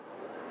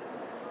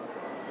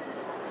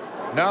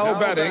Now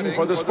betting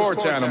for the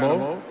sports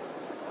animal,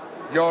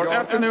 your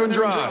afternoon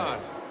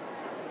drive.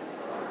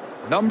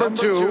 Number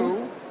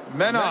 2,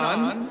 men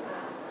on,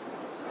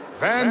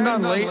 Van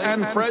Nunley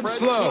and Fred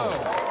Slow.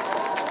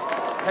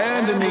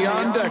 And in the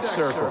on-deck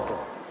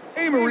circle,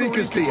 Amory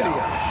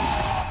Castillo.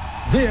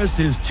 This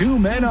is Two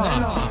Men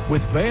On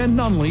with Van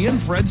Nunley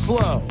and Fred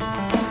Slow.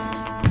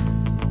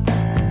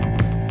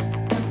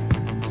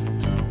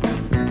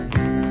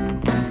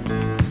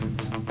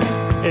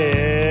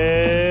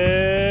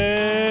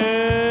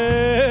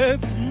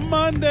 It's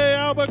Monday,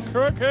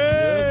 Albuquerque.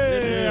 Yes,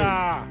 it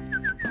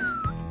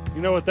is.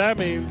 You know what that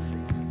means?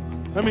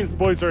 That means the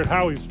boys are at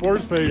Howies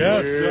Sports Page.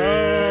 Yes.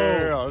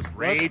 Go.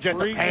 Rage at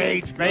the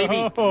page,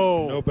 baby.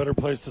 Go. No better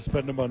place to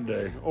spend a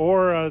Monday.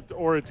 Or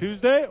a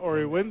Tuesday, or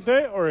a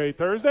Wednesday, or a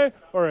Thursday,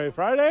 or a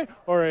Friday,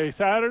 or a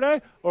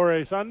Saturday, or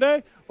a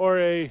Sunday, or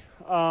a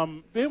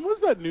man,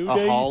 what's that new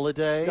day? A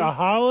holiday. A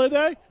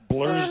holiday.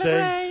 Blur's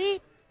Day.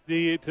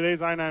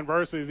 Today's I-9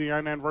 Varsity is the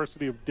I-9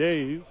 Varsity of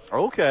Days.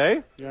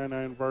 Okay. The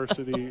I-9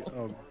 Varsity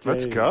of Days.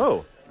 Let's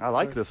go. I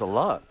like this a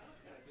lot.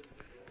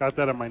 Got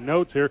that in my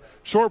notes here.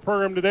 Short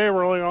program today.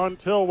 We're only on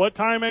till what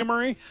time,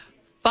 Amory?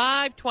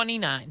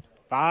 5:29.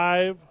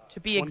 5 to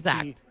be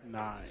exact.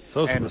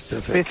 So And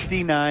specific.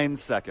 59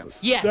 seconds.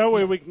 Yes. That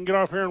way we can get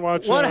off here and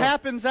watch. What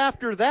happens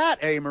after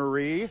that,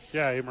 A-Marie?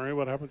 Yeah, Amory,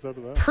 what happens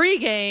after that?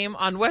 Pre-game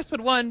on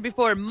Westwood 1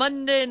 before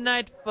Monday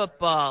Night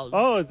Football.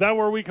 Oh, is that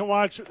where we can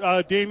watch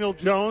Daniel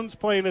Jones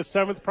playing his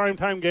 7th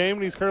primetime game,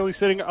 and he's currently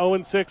sitting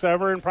 0-6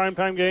 ever in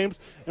primetime games,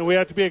 and we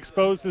have to be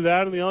exposed to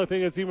that, and the only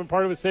thing that's even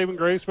part of a saving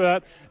grace for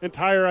that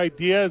entire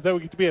idea is that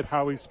we get to be at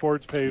Howie's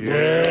Sports Page.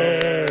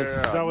 Yes.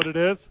 Is that what it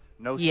is?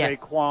 No Yes.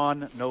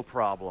 Saquon, no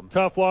problem.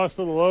 Tough loss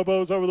for the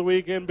Lobos over the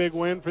weekend. Big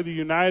win for the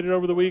United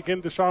over the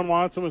weekend. Deshaun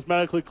Watson was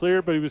medically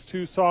cleared, but he was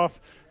too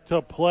soft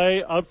to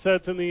play.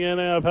 Upsets in the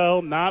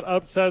NFL, not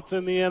upsets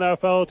in the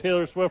NFL.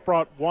 Taylor Swift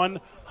brought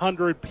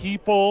 100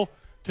 people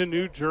to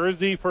New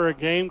Jersey for a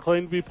game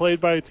claimed to be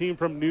played by a team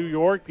from New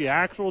York. The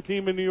actual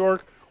team in New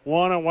York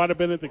won and would have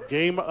been at the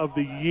game of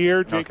the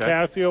year. Jake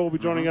Cassio will be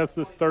joining us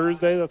this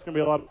Thursday. That's going to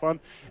be a lot of fun.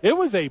 It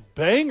was a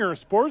banger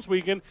sports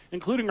weekend,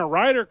 including a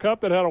Ryder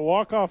Cup that had a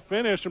walk-off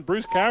finish, and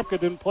Bruce Koepka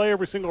didn't play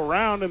every single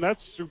round, and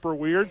that's super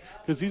weird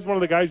because he's one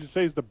of the guys you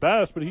say is the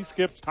best, but he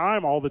skips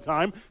time all the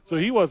time, so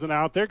he wasn't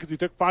out there because he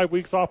took 5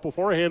 weeks off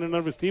beforehand, and none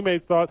of his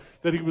teammates thought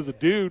that he was a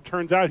dude.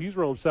 Turns out he's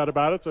real upset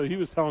about it, so he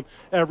was telling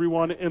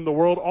everyone in the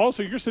world.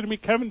 Also, you're sending me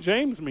Kevin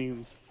James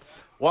memes.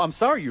 Well, I'm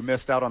sorry you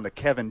missed out on the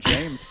Kevin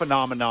James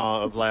phenomena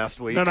of last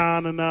week.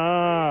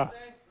 Na-na-na-na.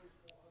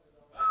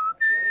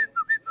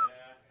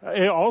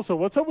 Hey, also,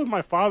 what's up with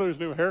my father's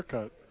new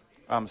haircut?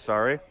 I'm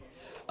sorry.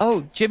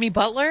 Oh, Jimmy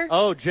Butler?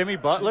 Oh, Jimmy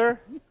Butler?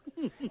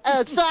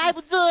 I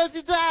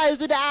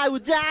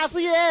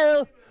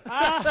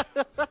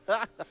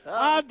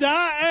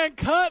die and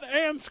cut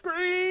and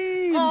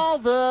scream. All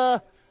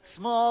the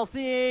small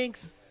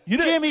things.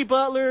 Jimmy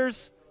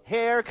Butler's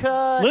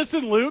haircut.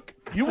 Listen, Luke,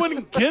 you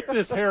wouldn't get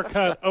this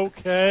haircut,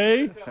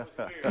 okay?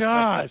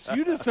 Gosh,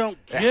 you just don't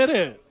get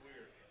it.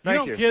 You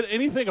don't get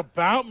anything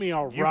about me,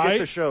 all You right? get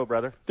the show,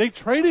 brother. They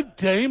traded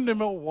Dame to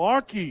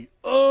Milwaukee.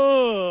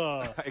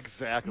 Ugh.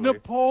 Exactly.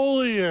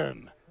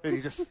 Napoleon. And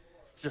he just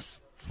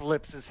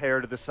flips his hair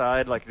to the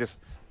side, like just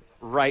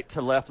right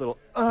to left, little,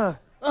 I'm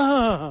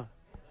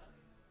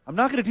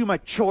not going to do my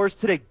chores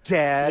today,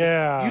 Dad.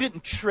 Yeah. You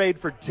didn't trade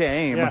for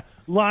Dame. Yeah.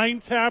 Line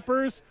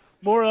tappers,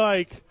 more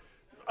like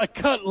I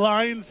cut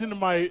lines into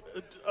my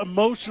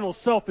emotional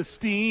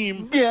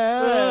self-esteem.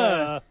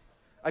 Yeah.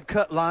 I'd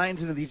cut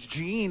lines into these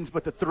jeans,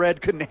 but the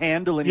thread couldn't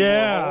handle any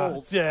more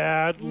holes.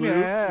 Dad, Luke,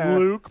 Yeah.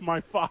 Luke,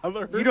 my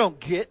father. You don't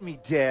get me,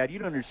 Dad. You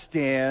don't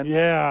understand.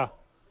 Yeah.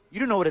 You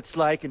don't know what it's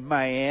like in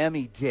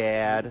Miami,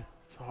 Dad.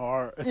 It's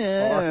hard. It's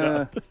Yeah.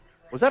 hard.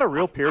 Was that a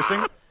real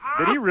piercing?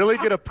 Did he really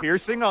get a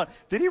piercing on?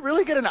 Did he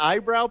really get an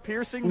eyebrow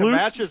piercing to Luke's-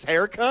 match his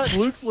haircut?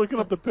 Luke's looking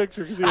up the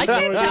picture because he has I no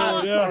can't idea tell.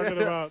 what he's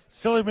talking about.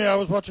 Silly me, I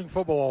was watching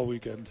football all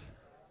weekend.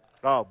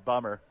 Oh,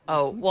 bummer.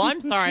 Oh, well,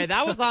 I'm sorry.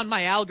 That was on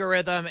my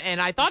algorithm,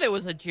 and I thought it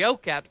was a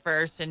joke at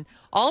first. And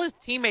all his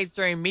teammates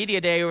during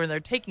media day, when they're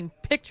taking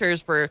pictures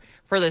for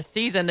the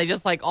season, they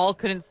just all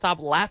couldn't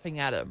stop laughing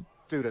at him.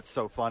 Dude, it's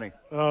so funny.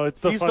 Oh,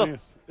 it's the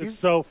funniest. It's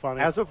so funny.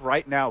 As of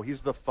right now,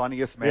 he's the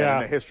funniest man in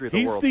the history of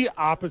the world. He's the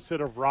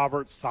opposite of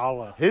Robert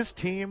Saleh. His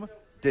team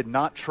did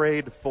not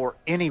trade for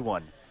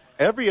anyone.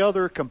 Every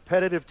other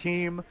competitive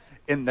team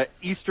in the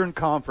Eastern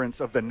Conference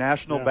of the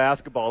National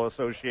Basketball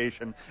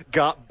Association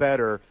got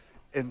better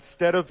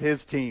instead of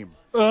his team.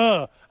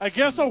 I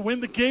guess I'll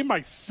win the game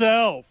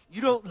myself.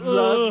 You don't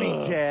love me,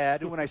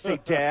 Dad. And when I say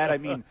Dad, I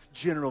mean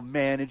general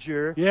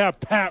manager. Yeah,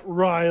 Pat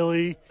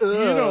Riley. You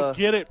don't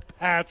get it,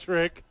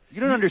 Patrick. You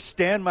don't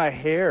understand my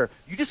hair.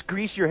 You just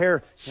grease your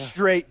hair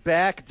straight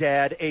back,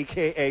 Dad,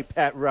 a.k.a.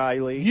 Pat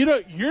Riley.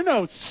 You're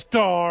no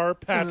star,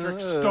 Patrick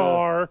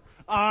Star.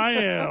 I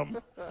am.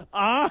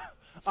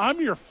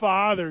 I'm your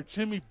father,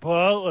 Jimmy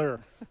Butler.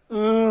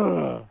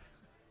 Ugh.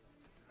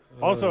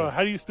 Also,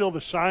 how do you steal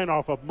the shine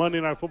off a Monday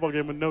Night Football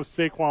game with no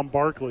Saquon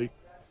Barkley?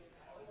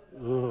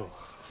 Ugh.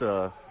 It's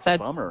a Sad.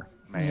 bummer.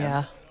 man.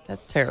 Yeah,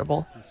 that's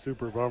terrible. It's a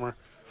super bummer.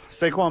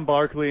 Saquon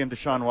Barkley and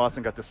Deshaun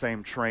Watson got the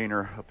same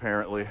trainer,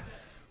 apparently.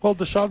 Well,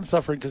 Deshaun's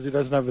suffering because he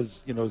doesn't have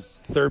his, his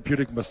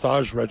therapeutic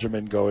massage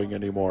regimen going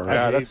anymore.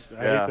 Yeah, I hate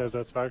that.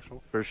 That's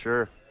factual. For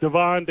sure.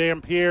 Devon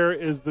Dampier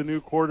is the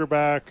new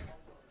quarterback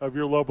of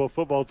your Lobo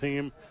football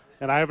team,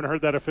 and I haven't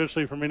heard that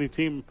officially from any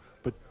team,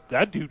 but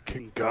that dude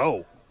can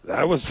go.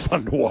 That was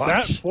fun to That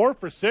watch. 4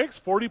 for 6,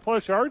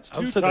 40-plus yards, 2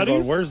 I'm sitting there tutties.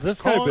 going, where's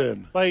this guy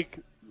been? Like,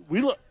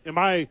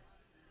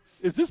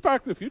 is this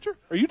Back to the Future?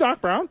 Are you Doc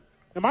Brown?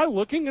 Am I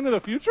looking into the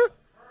future?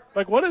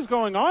 Like, what is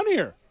going on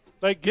here?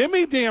 Like, give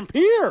me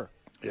Dampier.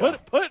 Yeah.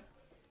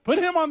 Put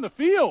him on the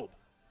field.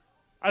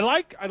 I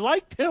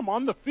liked him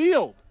on the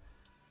field.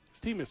 This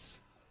team has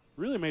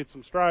really made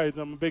some strides.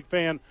 I'm a big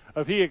fan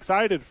of he.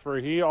 Excited for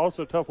he.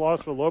 Also, tough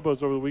loss for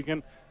Lobos over the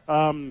weekend.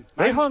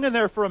 They hung in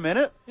there for a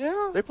minute.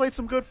 Yeah. They played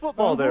some good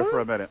football there for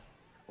a minute.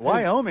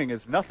 Wyoming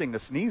is nothing to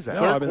sneeze at.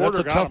 No, I mean, that's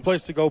a quarter tough got 'em.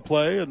 place to go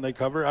play, and they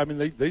cover. I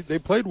mean, they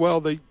played well.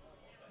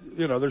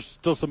 There's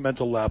still some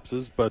mental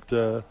lapses, but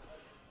the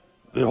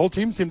whole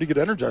team seemed to get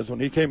energized when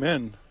he came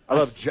in. I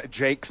love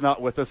Jake's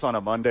not with us on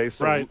a Monday,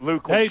 so Right.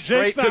 Luke went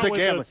straight Jake's to not the with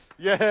gambling. us.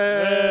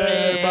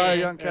 Yay, bye,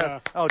 young Yeah.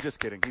 cast. Oh, just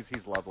kidding.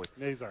 He's lovely.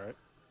 Yeah, he's all right.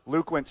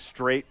 Luke went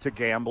straight to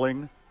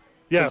gambling.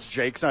 Yes. Since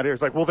Jake's not here,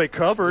 it's like, well, they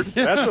covered.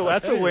 That's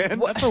a win.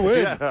 That's a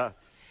win. Yeah.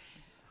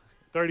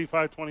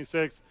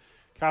 35-26.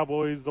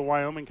 Cowboys, the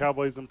Wyoming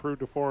Cowboys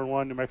improved to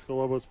 4-1. New Mexico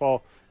Lobos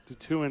fall to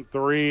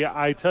 2-3.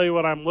 I tell you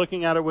what, I'm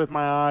looking at it with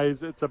my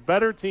eyes. It's a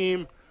better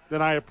team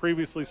than I have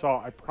previously saw.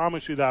 I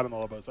promise you that in the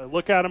Lobos. I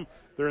look at them.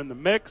 They're in the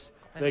mix.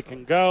 They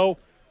can go.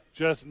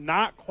 Just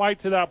not quite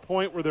to that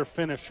point where they're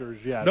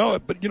finishers yet. No,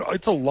 but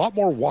it's a lot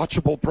more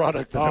watchable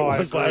product than it I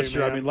was agree, last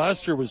year. man. I mean,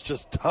 last year was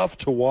just tough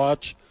to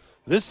watch.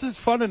 This is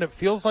fun, and it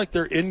feels like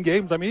they're in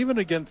games. I mean, even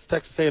against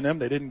Texas A&M,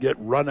 they didn't get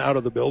run out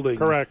of the building.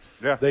 Correct.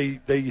 Yeah.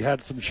 They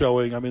had some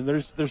showing. I mean,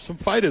 there's some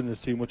fight in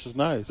this team, which is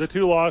nice. The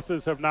 2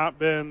 losses have not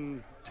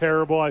been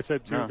terrible. I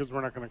said 2 No. because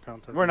we're not going to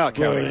count them. We're not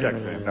counting Yeah.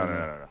 Texas.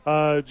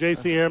 No.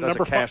 JCM, That's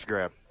number a cash 5.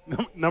 grab.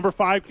 Number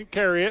 5 can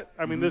carry it.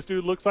 I mean, this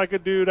dude looks like a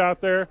dude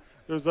out there.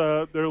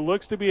 There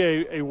looks to be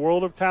a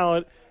world of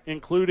talent,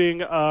 including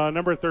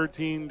number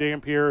 13,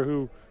 Dampier,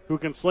 who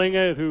can sling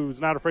it,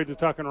 who's not afraid to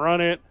tuck and run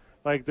it.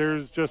 Like,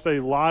 there's just a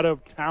lot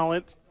of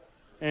talent.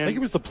 And I think he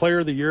was the player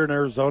of the year in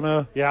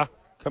Arizona yeah.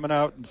 coming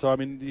out. And so, I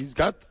mean, he's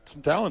got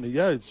some talent.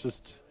 Yeah, it's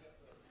just.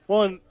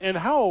 Well, and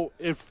how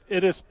if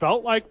it has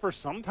felt like for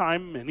some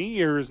time, many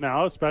years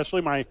now,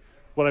 especially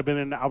what I've been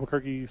in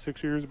Albuquerque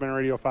 6 years, I've been in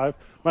Radio 5.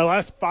 My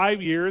last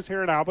 5 years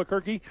here in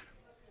Albuquerque,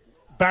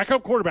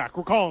 backup quarterback.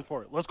 We're calling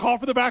for it. Let's call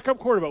for the backup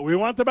quarterback. We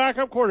want the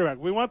backup quarterback.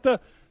 We want the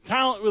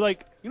talent. We're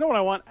like, you know what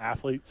I want?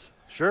 Athletes.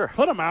 Sure.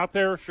 Put them out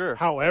there. Sure.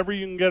 However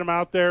you can get them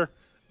out there.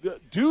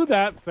 Do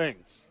that thing.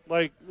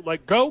 Like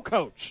go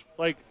coach.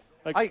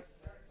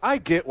 I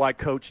get why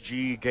Coach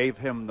G gave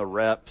him the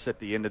reps at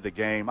the end of the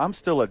game. I'm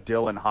still a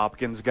Dylan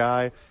Hopkins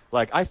guy.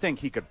 Like, I think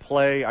he could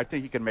play. I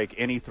think he can make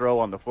any throw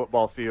on the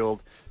football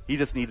field. He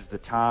just needs the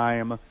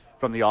time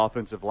from the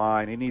offensive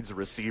line. He needs the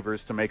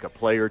receivers to make a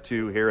play or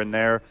two here and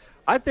there.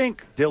 I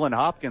think Dylan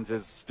Hopkins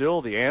is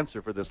still the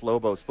answer for this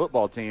Lobos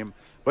football team,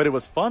 but it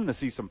was fun to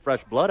see some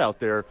fresh blood out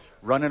there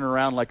running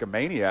around like a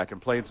maniac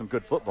and playing some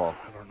good football.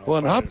 Well,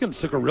 and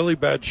Hopkins took a really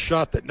bad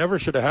shot that never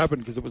should have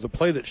happened because it was a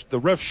play that the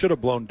ref should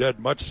have blown dead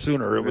much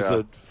sooner. It was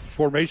a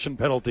formation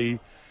penalty,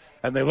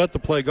 and they let the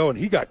play go, and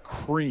he got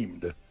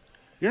creamed.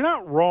 You're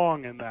not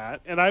wrong in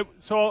that. And I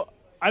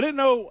didn't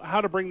know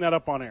how to bring that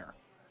up on air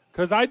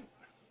because I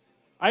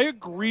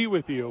agree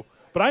with you,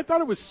 but I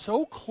thought it was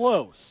so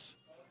close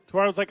to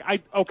where I was like,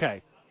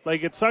 okay.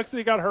 Like, it sucks that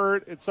he got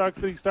hurt. It sucks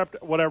that he stepped,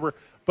 whatever.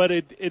 But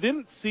it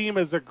didn't seem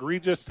as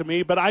egregious to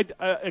me. But I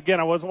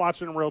wasn't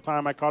watching in real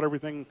time. I caught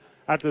everything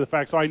after the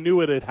fact, so I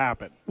knew it had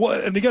happened. Well,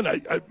 and again,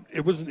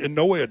 it wasn't in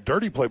no way a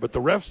dirty play, but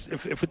the refs,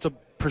 if it's a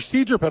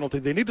procedure penalty,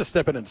 they need to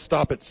step in and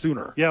stop it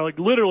sooner. Yeah, like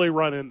literally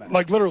run in there.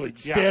 Like literally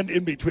stand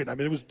in between. I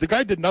mean, the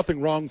guy did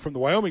nothing wrong from the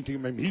Wyoming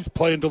team. I mean, he's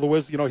playing till the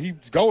whistle.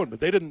 He's going, but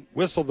they didn't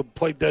whistle the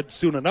play dead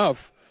soon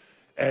enough,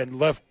 and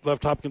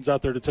left Hopkins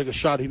out there to take a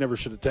shot he never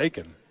should have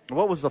taken.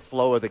 What was the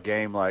flow of the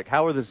game like?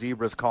 How were the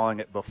Zebras calling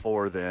it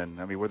before then?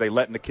 I mean, were they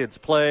letting the kids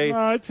play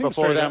it seems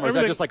before straight then, up. or was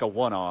that just like a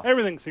one-off?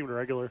 Everything seemed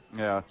regular.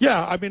 Yeah.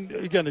 Yeah, I mean,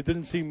 again, it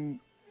didn't seem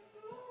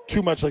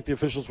too much like the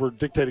officials were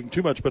dictating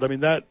too much, but I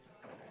mean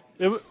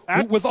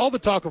with all the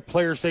talk of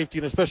player safety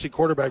and especially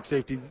quarterback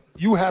safety,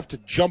 you have to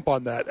jump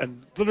on that,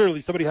 and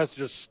literally somebody has to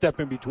just step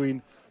in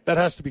between. That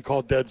has to be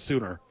called dead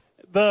sooner.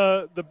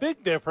 The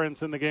big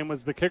difference in the game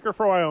was the kicker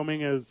for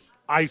Wyoming is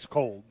ice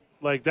cold.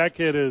 Like, that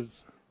kid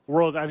is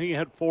world. I think he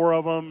had 4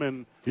 of them,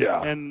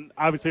 and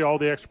obviously all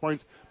the extra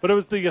points. But it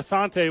was the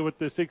Asante with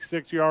the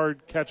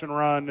 66-yard catch and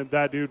run, and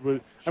that dude was.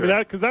 Sure. I mean,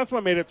 because that's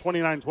what made it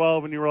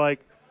 29-12, and you were like,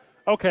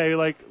 okay,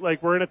 like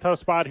we're in a tough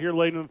spot here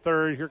late in the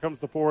third. Here comes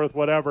the fourth,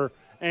 whatever.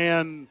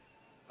 And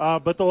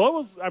but the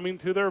Lobos, I mean,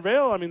 to their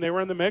avail, I mean, they were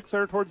in the mix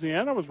there towards the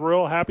end. I was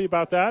real happy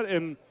about that.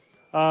 And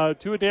 2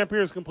 of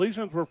Dampier's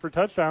completions were for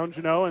touchdowns,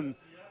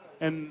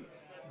 and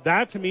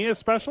that to me is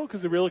special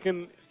because it really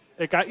can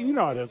it got, you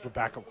know how it is with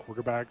backup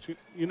quarterbacks.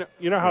 You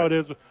know how it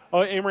is.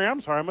 Oh, Amory,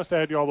 I'm sorry. I must have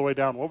had you all the way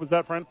down. What was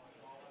that, friend?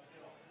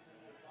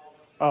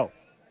 Oh.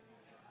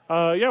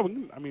 Yeah, we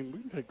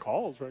can take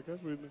calls, right, guys?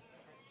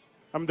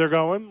 They're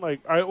going.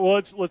 Like, all right, well,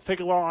 let's take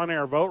a little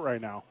on-air vote right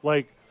now.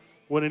 Like,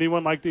 would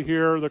anyone like to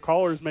hear the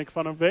callers make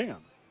fun of Van?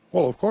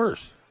 Well, of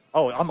course.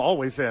 Oh, I'm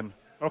always in.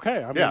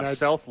 Okay.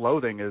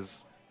 Self-loathing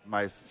is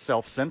my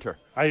self-center.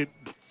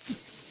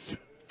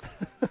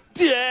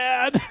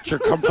 Dad! It's your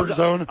comfort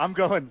zone. I'm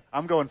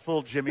going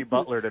full Jimmy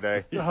Butler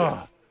today.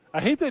 Yes.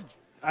 I hate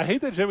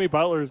that Jimmy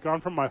Butler has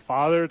gone from my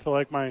father to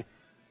like my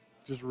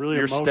just really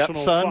Your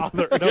emotional stepson?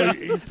 father. No,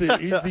 he's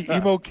the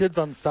emo kids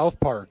on South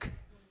Park.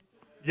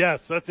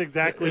 Yes, that's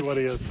exactly what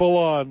he is. Full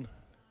on.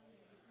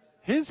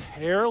 His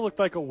hair looked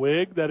like a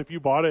wig that if you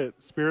bought it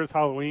at Spirits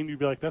Halloween, you'd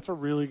be like, that's a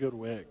really good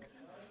wig.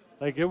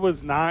 Like, it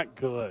was not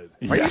good.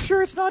 Are you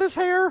sure it's not his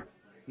hair?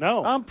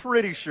 No. I'm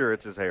pretty sure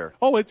it's his hair.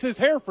 Oh, it's his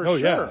hair for sure.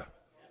 Yeah.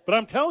 But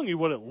I'm telling you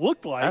what it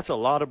looked like. That's a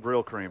lot of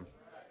Brill cream.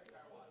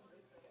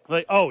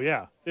 Like, oh,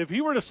 yeah. If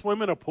he were to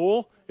swim in a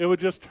pool, it would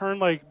just turn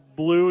like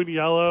blue and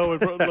yellow.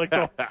 And like you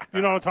know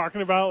what I'm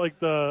talking about? Like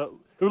it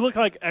would look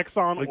like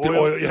Exxon Like oil. the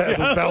oil, yeah,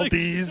 the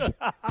Valdez,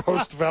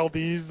 post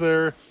Valdez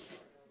there.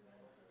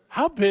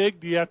 How big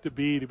do you have to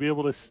be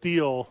able to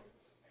steal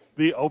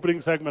the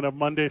opening segment of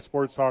Monday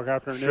Sports Talk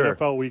after an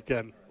NFL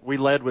weekend? We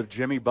led with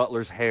Jimmy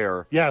Butler's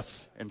hair.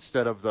 Yes.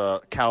 Instead of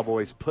the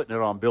Cowboys putting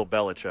it on Bill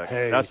Belichick.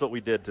 Hey. That's what we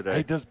did today.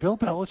 Hey, does Bill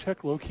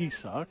Belichick low-key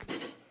suck?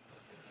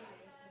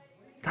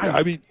 Guys,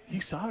 I mean,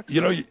 he sucks.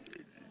 You know,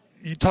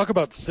 you talk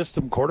about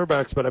system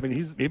quarterbacks, but I mean,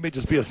 he may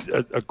just be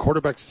a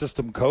quarterback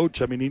system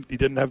coach. I mean, he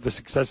didn't have the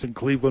success in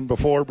Cleveland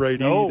before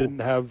Brady. No. He didn't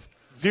have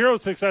zero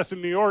success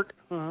in New York.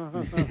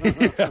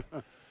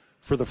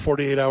 for the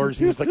 48 hours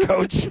he was the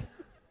coach.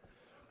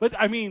 But,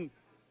 I mean,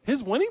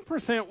 his winning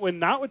percent when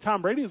not with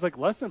Tom Brady is like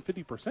less than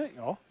 50%,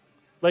 y'all.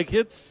 Like,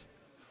 it's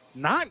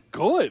not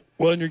good.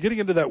 Well, and you're getting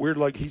into that weird,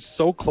 like, he's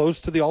so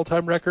close to the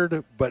all-time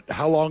record, but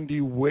how long do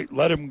you wait?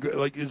 Let him go?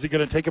 Like, is it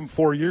going to take him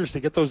 4 years to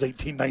get those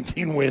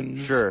 18-19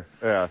 wins? Sure,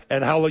 yeah.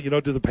 And how, do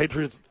the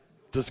Patriots,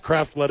 does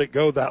Kraft let it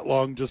go that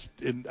long just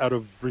out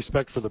of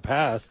respect for the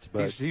past?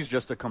 But He's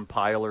just a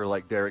compiler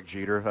like Derek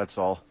Jeter, that's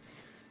all.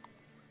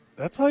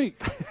 That's, like,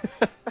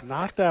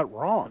 not that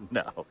wrong.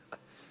 No.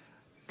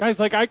 Guys,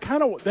 like,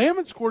 they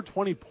haven't scored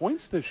 20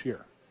 points this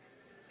year.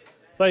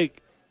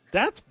 Like,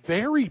 that's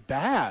very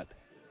bad.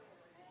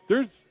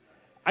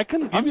 I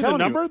couldn't give you the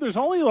number. There's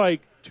only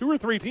like 2 or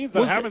 3 teams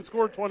that haven't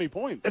scored 20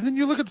 points. And then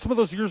you look at some of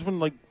those years when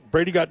like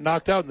Brady got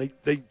knocked out and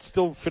they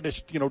still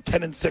finished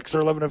 10-6 or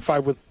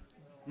 11-5 with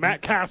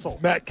Matt Castle.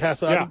 Yeah.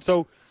 I mean,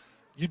 so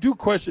you do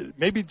question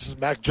maybe just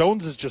Mac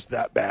Jones is just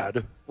that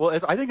bad. Well,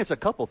 I think it's a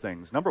couple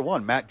things. Number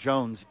one, Mac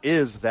Jones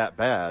is that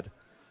bad.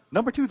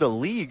 Number two, the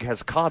league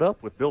has caught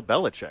up with Bill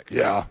Belichick.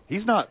 Yeah.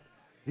 He's not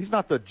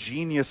the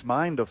genius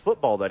mind of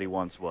football that he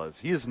once was.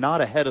 He is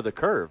not ahead of the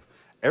curve.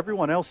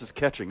 Everyone else is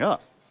catching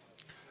up.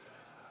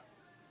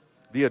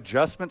 The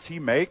adjustments he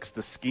makes,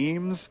 the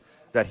schemes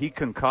that he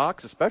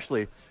concocts,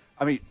 especially,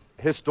 I mean,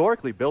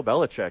 historically, Bill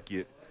Belichick,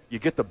 you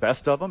get the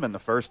best of him in the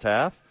first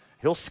half.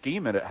 He'll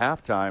scheme it at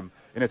halftime,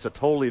 and it's a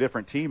totally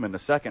different team in the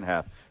second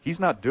half.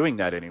 He's not doing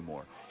that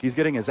anymore. He's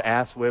getting his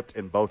ass whipped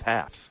in both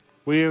halves.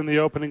 We in the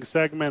opening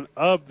segment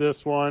of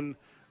this one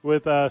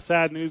with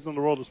sad news in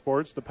the world of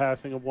sports, the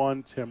passing of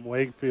one Tim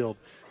Wakefield.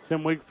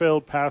 Tim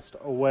Wakefield passed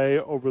away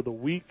over the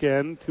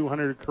weekend,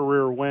 200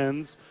 career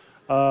wins.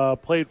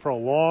 Played for a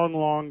long,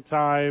 long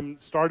time.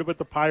 Started with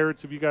the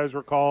Pirates, if you guys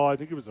recall. I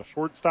think he was a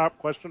shortstop, ?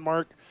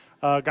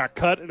 Got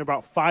cut in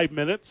about 5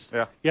 minutes.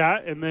 Yeah,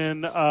 and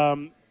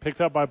then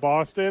picked up by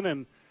Boston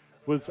and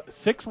was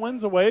 6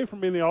 wins away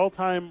from being the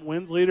all-time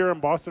wins leader in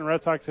Boston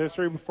Red Sox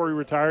history before he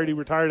retired. He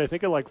retired, I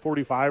think, at like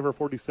 45 or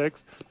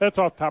 46. That's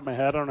off the top of my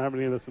head. I don't have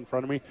any of this in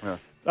front of me.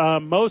 Yeah.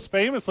 Most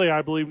famously,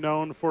 I believe,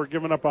 known for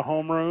giving up a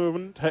home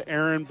run to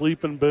Aaron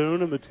Bleepin'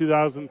 Boone in the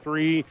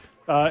 2003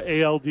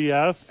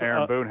 ALDS.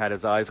 Aaron Boone had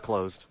his eyes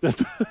closed.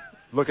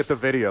 Look at the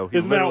video. He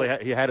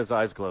he had his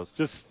eyes closed.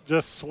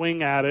 Just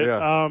swing at it.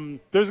 Yeah.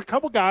 There's a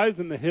couple guys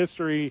in the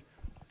history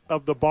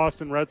of the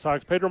Boston Red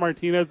Sox. Pedro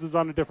Martinez is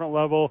on a different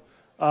level.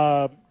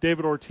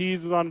 David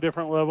Ortiz is on a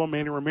different level.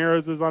 Manny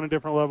Ramirez is on a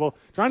different level.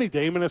 Johnny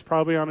Damon is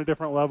probably on a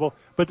different level.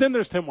 But then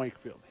there's Tim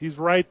Wakefield. He's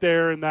right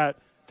there in that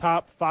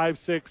top 5,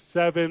 6,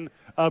 7.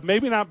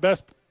 Maybe not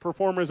best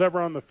performers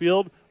ever on the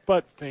field,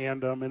 but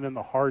fandom and in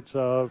the hearts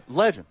of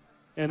legend.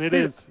 And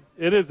he's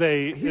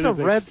a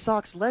Red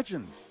Sox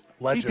legend.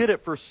 Legend. He did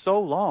it for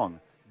so long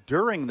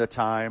during the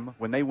time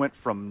when they went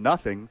from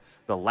nothing,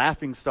 the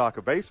laughingstock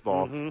of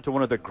baseball, to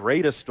one of the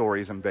greatest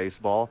stories in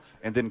baseball,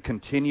 and then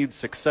continued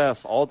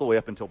success all the way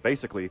up until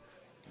basically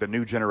the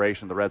new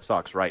generation of the Red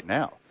Sox right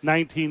now.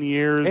 19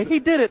 years. And he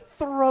did it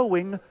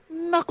throwing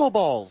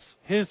knuckleballs.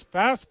 His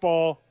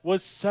fastball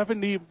was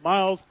 70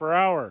 miles per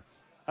hour.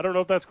 I don't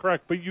know if that's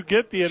correct, but you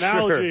get the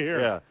analogy here.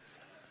 Yeah.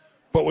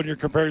 But when you're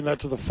comparing that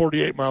to the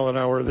 48 mile an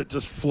hour that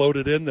just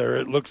floated in there,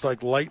 it looks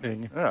like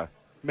lightning. Yeah.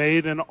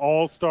 Made an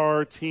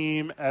all-star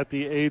team at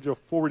the age of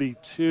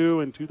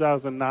 42 in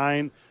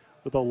 2009.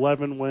 with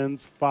 11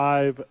 wins,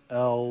 5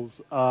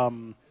 L's.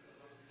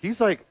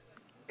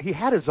 He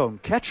had his own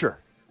catcher.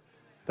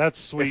 That's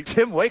sweet. If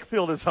Tim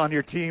Wakefield is on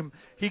your team,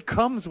 he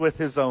comes with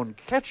his own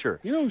catcher.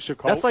 You know who we should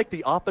call? That's like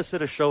the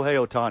opposite of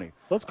Shohei Ohtani.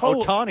 Let's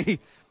call Ohtani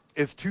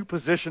is 2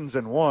 positions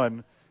in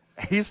one.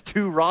 He's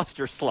 2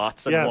 roster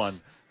slots in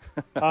one.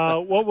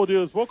 What we'll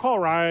do is we'll call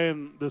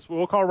Ryan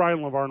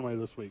Lavarnway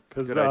this week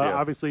because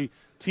obviously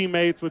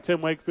teammates with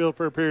Tim Wakefield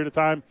for a period of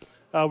time.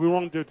 We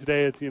won't do it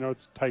today. It's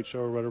it's a tight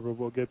show or whatever. But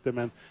we'll get them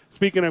in.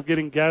 Speaking of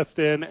getting guests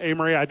in,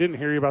 Marie, I didn't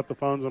hear you about the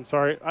phones. I'm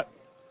sorry.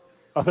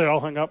 They all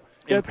hung up.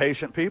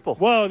 Impatient people.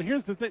 Well, and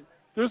here's the thing.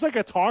 There's like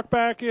a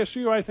talkback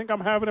issue I think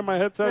I'm having in my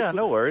headset. Yeah,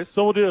 no worries.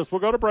 So we'll do this.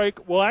 We'll go to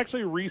break. We'll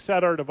actually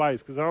reset our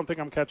device because I don't think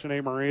I'm catching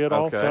Marie at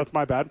all. Okay. So that's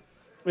my bad.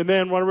 And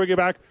then when we get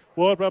back,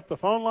 we'll open up the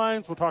phone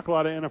lines. We'll talk a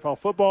lot of NFL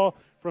football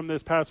from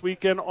this past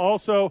weekend.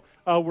 Also,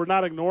 we're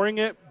not ignoring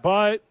it,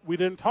 but we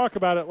didn't talk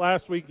about it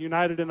last week.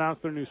 United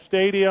announced their new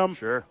stadium.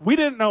 Sure. We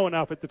didn't know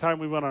enough at the time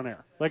we went on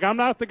air. Like, I'm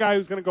not the guy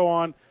who's going to go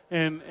on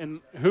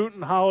and hoot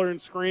and holler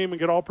and scream and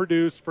get all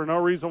produced for no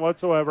reason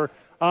whatsoever.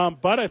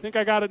 But I think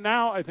I got it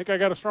now. I think I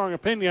got a strong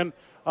opinion.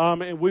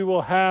 And we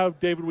will have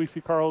David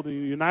Weesey-Carl, the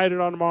United,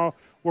 on tomorrow,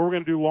 where we're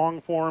going to do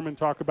long form and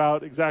talk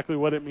about exactly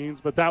what it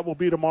means. But that will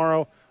be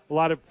tomorrow. A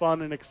lot of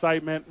fun and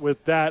excitement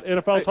with that.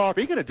 NFL talk.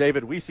 Speaking of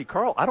David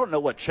Weesey-Carl, I don't know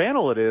what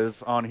channel it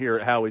is on here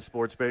at Howies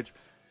Sports Page,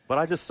 but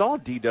I just saw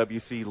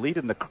DWC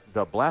leading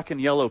the black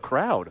and yellow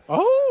crowd.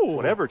 Oh.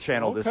 Whatever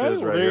channel this is right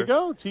there here. You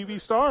go.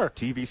 TV Star.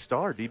 TV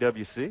Star,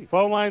 DWC.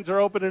 Phone lines are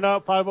opening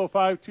up,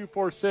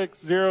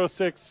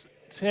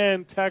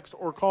 505-246-0610. Text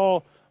or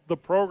call the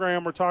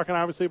program. We're talking,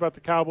 obviously, about the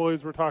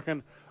Cowboys. We're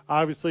talking,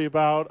 obviously,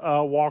 about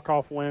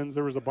walk-off wins.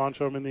 There was a bunch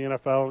of them in the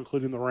NFL,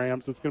 including the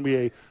Rams. It's going to be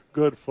a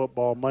good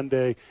football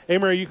Monday. Hey,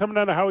 Mary, are you coming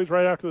down to Howie's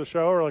right after the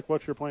show, or,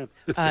 what's your plan?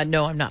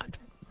 No, I'm not.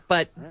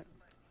 But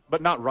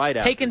not right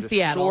after. Taking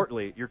Seattle.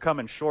 Shortly. You're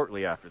coming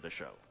shortly after the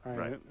show. All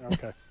right.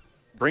 Okay.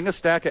 Bring a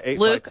stack of 8x10s.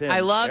 Luke,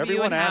 I love Everyone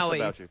you and asks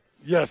Howie's. about you.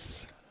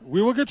 Yes.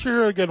 We will get you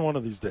here again one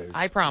of these days.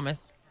 I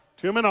promise.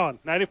 2 men on,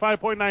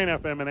 95.9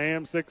 FM and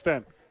AM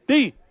 610.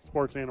 The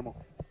Sports Animal.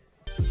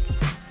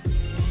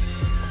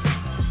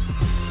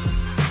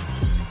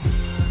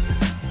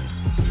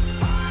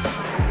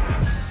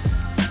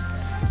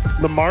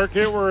 The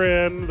market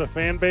we're in, the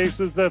fan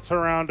bases that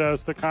surround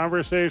us, the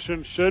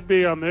conversation should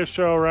be on this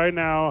show right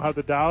now how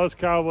the Dallas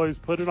Cowboys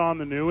put it on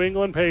the New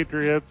England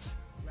Patriots.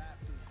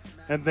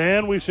 And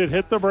then we should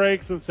hit the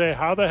brakes and say,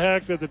 how the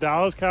heck did the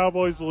Dallas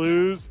Cowboys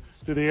lose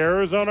to the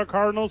Arizona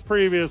Cardinals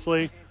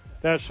previously?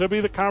 That should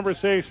be the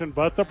conversation.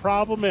 But the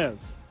problem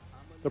is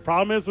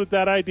with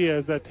that idea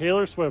is that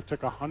Taylor Swift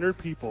took 100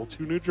 people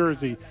to New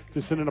Jersey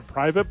to sit in a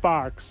private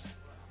box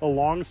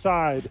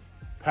alongside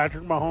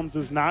Patrick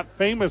Mahomes' not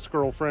famous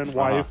girlfriend,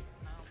 wife,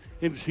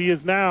 and she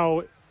is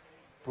now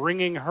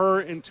bringing her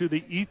into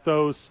the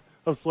ethos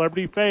of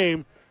celebrity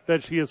fame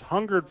that she has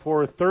hungered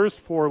for, thirst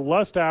for,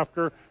 lust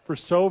after for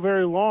so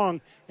very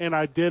long. And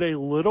I did a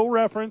little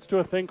reference to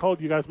a thing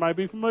called, you guys might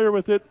be familiar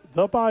with it,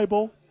 the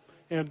Bible,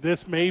 and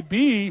this may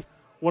be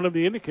one of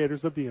the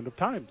indicators of the end of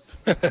times.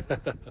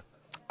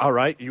 All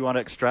right, you want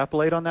to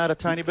extrapolate on that a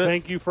tiny bit?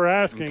 Thank you for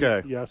asking.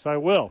 Okay. Yes, I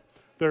will.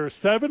 There are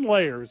 7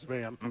 layers,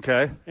 Van.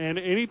 Okay. And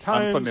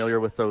anytime I'm familiar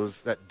with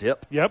that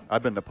dip. Yep.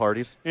 I've been to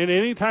parties. And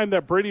anytime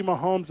that Brittany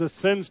Mahomes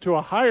ascends to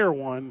a higher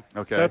one,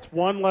 that's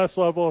one less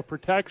level of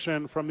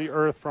protection from the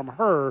earth from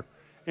her.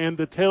 And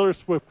the Taylor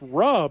Swift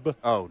rub.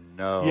 Oh,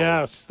 no.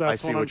 Yes,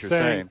 that's what I'm you're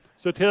saying.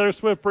 So Taylor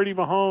Swift, Brittany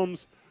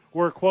Mahomes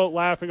were, quote,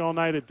 laughing all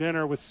night at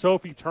dinner with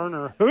Sophie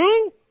Turner.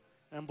 Who?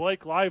 And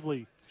Blake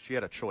Lively. She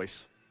had a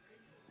choice.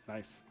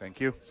 Nice. Thank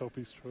you.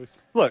 Sophie's choice.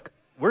 Look,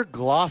 we're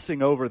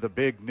glossing over the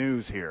big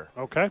news here.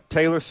 Okay.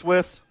 Taylor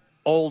Swift,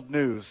 old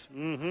news.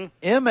 Mm-hmm.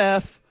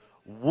 MF,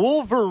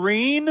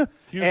 Wolverine,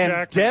 Hugh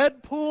and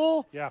Jackman.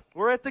 Deadpool Yeah.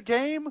 were at the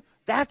game.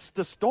 That's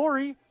the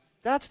story.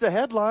 That's the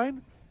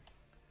headline.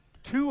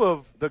 2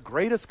 of the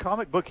greatest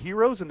comic book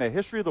heroes in the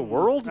history of the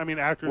world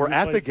actors were who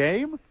at played- the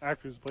game.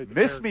 Actors played the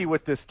Miss character. me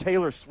with this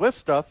Taylor Swift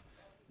stuff.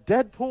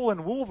 Deadpool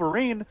and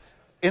Wolverine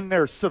in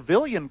their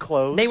civilian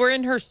clothes. They were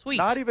in her suite.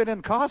 Not even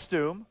in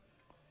costume.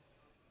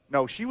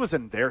 No, she was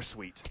in their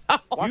suite.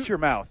 Watch your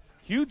mouth.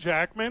 Hugh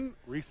Jackman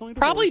recently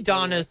Probably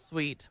divorced. Donna's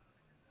suite.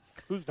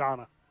 Who's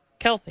Donna?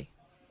 Kelsey.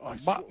 Oh,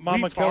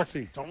 Mama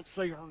Kelsey. Don't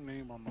say her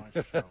name on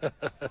my show.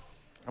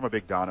 I'm a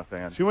big Donna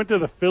fan. She went to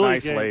the Philly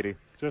Nice game lady.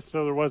 just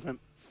so there wasn't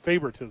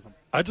favoritism.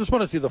 I just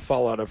want to see the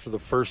fallout after the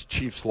first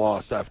Chiefs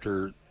loss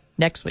after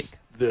Next week.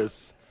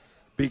 this,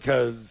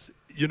 because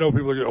people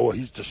are going, oh, well,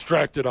 he's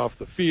distracted off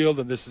the field,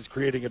 and this is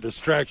creating a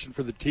distraction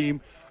for the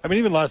team. I mean,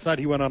 even last night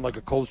he went on like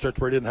a cold stretch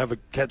where he didn't have a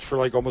catch for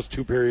like almost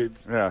 2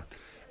 periods. Yeah.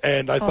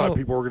 And I thought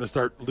people were going to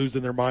start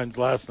losing their minds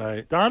last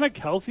night. Donna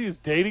Kelsey is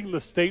dating the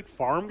State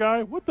Farm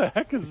guy? What the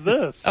heck is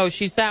this? Oh,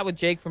 she sat with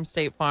Jake from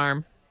State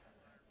Farm.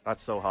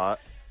 That's so hot.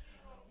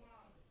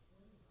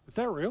 Is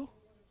that real?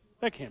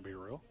 That can't be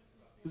real.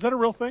 Is that a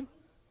real thing?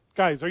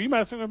 Guys, are you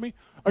messing with me?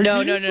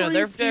 No. you three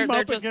They're team just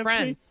up against me?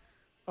 friends.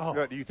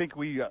 Oh, Do you think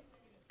we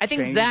I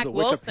think change Zach the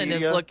Wilson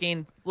is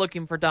Wikipedia?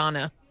 looking for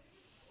Donna.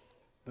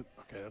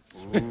 Okay, that's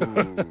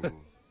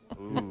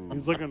Ooh.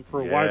 he's looking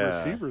for wide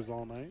receivers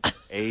all night.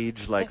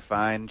 Age like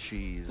fine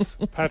cheese.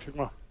 Patrick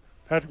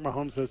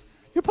Mahomes says,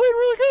 "You played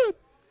really good.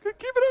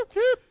 Keep it up,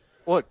 kid."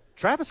 Well,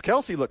 Travis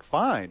Kelce looked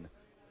fine.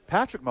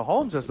 Patrick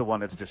Mahomes is the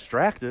one that's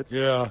distracted.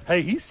 Yeah.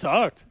 Hey, he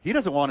sucked. He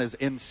doesn't want his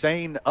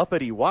insane,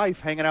 uppity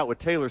wife hanging out with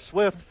Taylor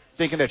Swift,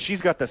 thinking that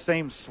she's got the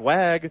same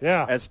swag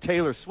as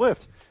Taylor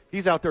Swift.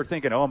 He's out there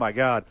thinking, oh, my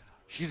God,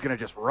 she's going to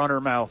just run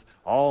her mouth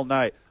all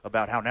night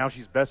about how now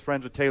she's best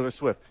friends with Taylor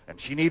Swift, and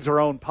she needs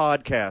her own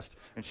podcast,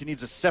 and she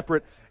needs a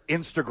separate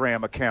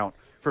Instagram account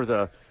for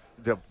the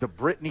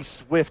Britney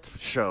Swift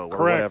show or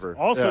Correct. whatever.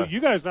 Also,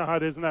 you guys know how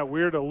it is in that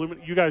weird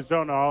you guys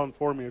don't know. I'll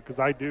inform you because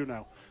I do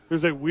know.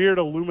 There's a weird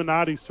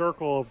Illuminati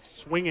circle of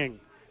swinging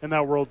in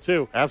that world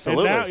too.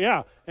 Absolutely.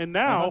 And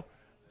now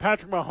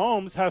Patrick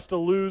Mahomes has to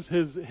lose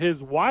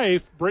his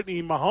wife,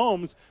 Brittany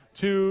Mahomes,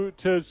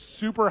 to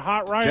super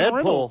hot Ryan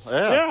Reynolds.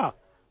 Yeah.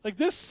 Like,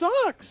 this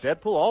sucks.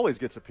 Deadpool always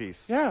gets a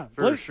piece. Yeah.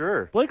 For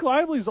sure. Blake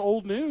Lively's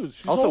old news.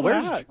 She's also, old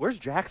hat. where's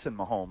Jackson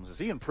Mahomes? Is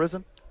he in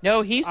prison?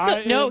 No, he's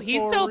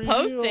still real.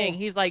 posting.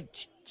 He's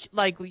like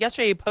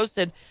yesterday he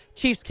posted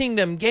Chiefs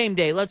Kingdom game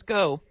day. Let's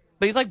go.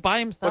 But he's like by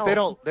himself.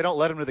 But they don't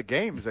let him to the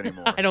games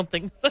anymore. I don't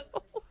think so.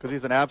 Because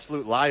he's an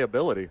absolute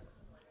liability.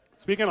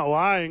 Speaking of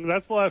lying,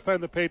 that's the last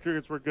time the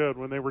Patriots were good,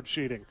 when they were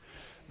cheating.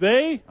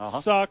 They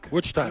suck.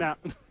 Which time? Now.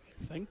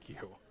 Thank you.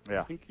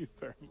 Yeah. Thank you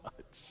very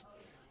much.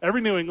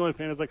 Every New England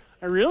fan is like,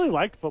 I really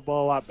liked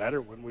football a lot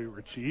better when we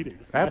were cheating.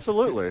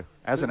 Absolutely.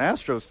 As an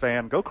Astros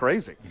fan, go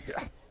crazy.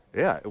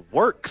 Yeah, it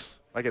works.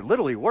 Like, it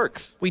literally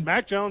works.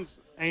 Mac Jones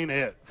ain't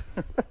it.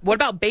 What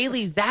about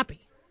Bailey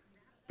Zappi?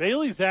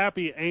 Bailey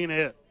Zappi ain't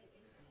it.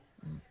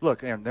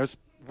 Look, Aaron, there's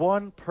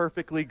one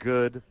perfectly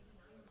good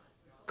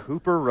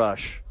Cooper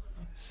Rush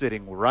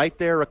sitting right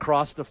there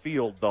across the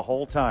field the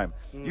whole time.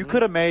 Mm-hmm. You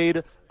could have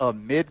made a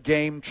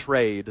mid-game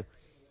trade,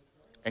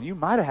 and you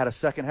might have had a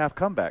second-half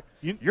comeback.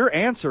 Your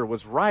answer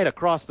was right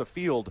across the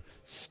field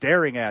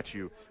staring at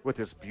you with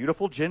his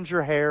beautiful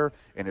ginger hair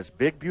and his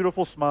big,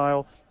 beautiful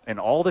smile and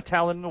all the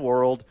talent in the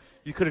world.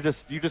 You could have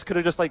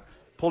just like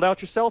pulled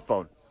out your cell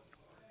phone.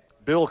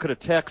 Bill could have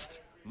texted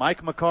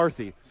Mike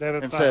McCarthy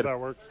and said,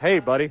 hey,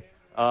 buddy,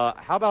 how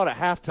about at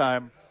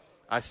halftime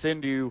I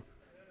send you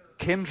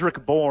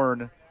Kendrick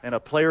Bourne and a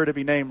player to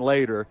be named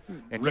later,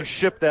 and you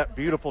ship that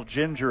beautiful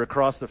ginger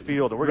across the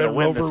field, and we're going to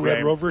win this game.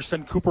 Red Rover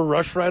send Cooper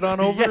Rush right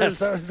on over?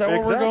 Yes, is that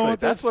what we're going with?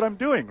 That's what I'm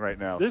doing right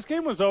now. This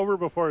game was over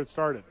before it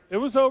started. It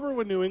was over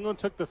when New England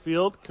took the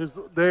field because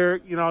they're,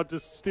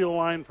 just steal a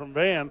line from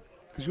Van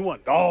because you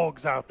want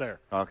dogs out there.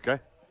 Okay.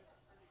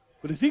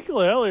 But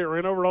Ezekiel Elliott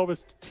ran over all of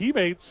his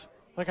teammates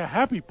like a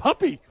happy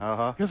puppy.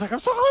 Uh-huh. He was like, I'm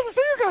so glad to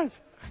see you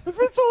guys. It's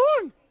been so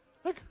long.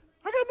 Like,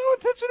 I got no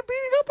intention of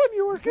beating up on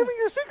you or giving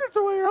your secrets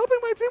away or helping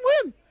my team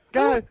win.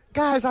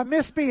 Guys, I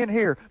miss being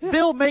here. Yeah.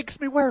 Bill makes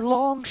me wear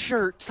long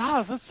shirts.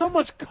 Guys, it's so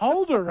much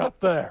colder up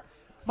there.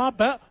 My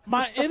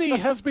innie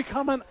has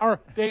become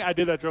dang, I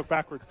did that joke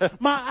backwards.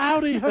 My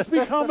Audi has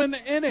become an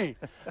innie.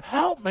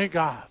 Help me,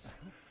 guys.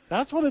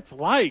 That's what it's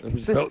like.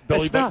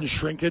 Belly button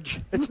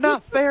shrinkage. It's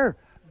not fair.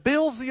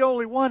 Bill's the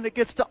only one that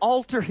gets to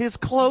alter his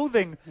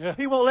clothing. Yeah.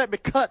 He won't let me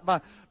cut my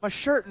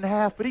shirt in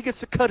half, but he gets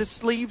to cut his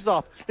sleeves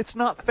off. It's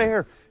not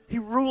fair. He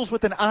rules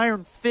with an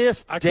iron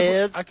fist,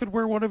 Dez. I could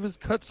wear one of his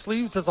cut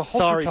sleeves as a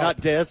halter Sorry, top. not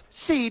Dez.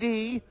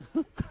 CD.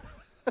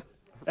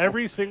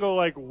 Every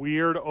single,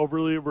 weird,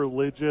 overly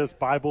religious,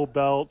 Bible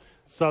Belt,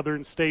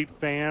 Southern State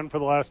fan for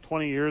the last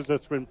 20 years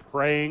that's been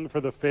praying for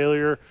the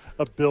failure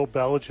of Bill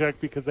Belichick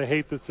because they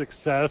hate the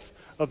success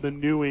of the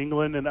New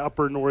England and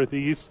Upper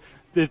Northeast,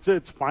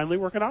 it's finally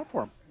working out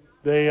for them.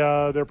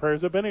 Their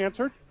prayers have been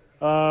answered.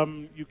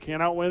 You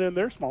cannot win in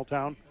their small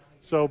town.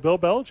 So Bill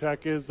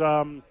Belichick is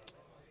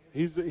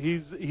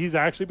he's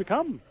actually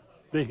become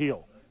the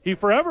heel. He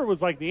forever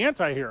was like the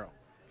anti-hero.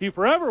 He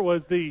forever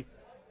was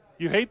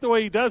you hate the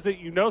way he does it.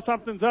 You know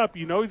something's up.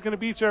 You know he's going to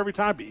beat you every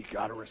time, but you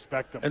got to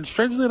respect him. And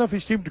strangely enough, he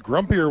seemed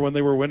grumpier when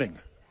they were winning.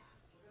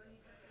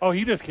 Oh,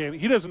 he just can't.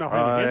 He doesn't know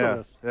how to handle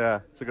this. Yeah,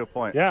 that's a good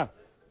point. Yeah.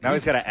 Now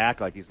he's got to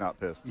act like he's not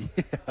pissed.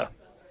 Yeah.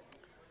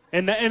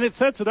 And it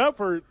sets it up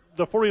for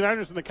the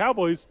 49ers and the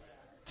Cowboys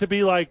to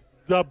be like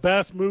the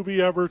best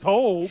movie ever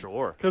told.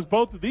 Sure. Because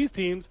both of these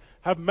teams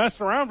have messed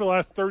around for the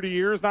last 30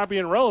 years, not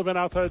being relevant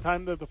outside of the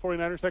time that the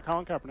 49ers had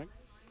Colin Kaepernick.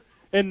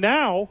 And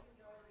now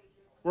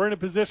we're in a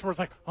position where it's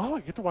like, oh, I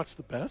get to watch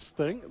the best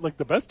thing. Like,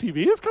 the best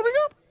TV is coming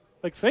up?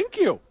 Like, thank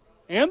you.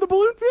 And the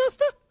Balloon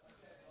Fiesta?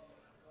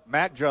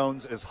 Mac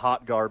Jones is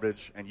hot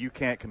garbage, and you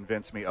can't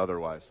convince me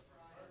otherwise.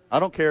 I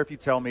don't care if you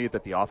tell me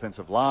that the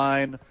offensive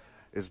line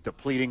is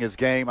depleting his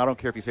game. I don't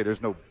care if you say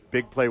there's no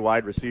big play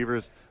wide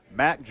receivers.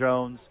 Mac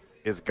Jones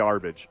is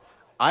garbage.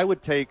 I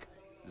would take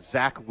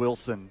Zach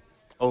Wilson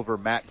over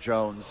Mac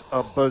Jones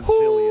a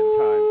bazillion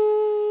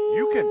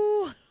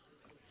times.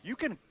 You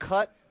can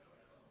cut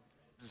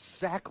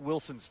Zach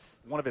Wilson's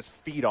one of his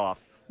feet off,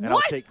 and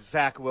I'll take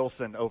Zach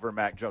Wilson over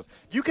Mac Jones.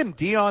 You can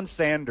Deion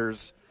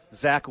Sanders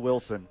Zach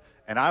Wilson,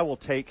 and I will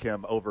take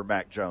him over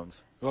Mac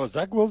Jones. Well,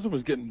 Zach Wilson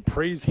was getting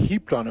praise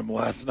heaped on him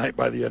last night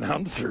by the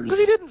announcers. Because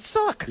he didn't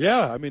suck.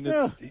 Yeah, I mean,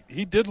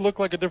 he did look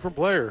like a different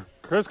player.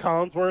 Chris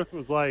Collinsworth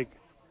was like,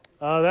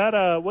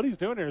 what he's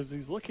doing here is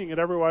he's looking at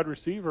every wide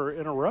receiver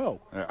in a row.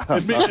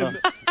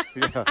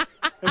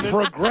 And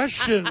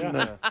progression.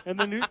 Yeah. And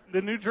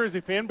the New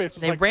Jersey fan base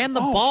was They ran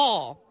the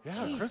ball.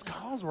 Yeah, Jesus. Chris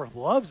Collinsworth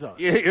loves us.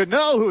 You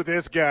know who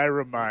this guy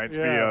reminds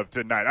me of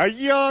tonight? A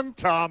young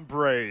Tom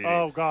Brady.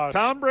 Oh, gosh.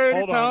 Tom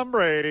Brady.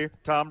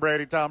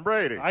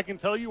 I can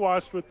tell you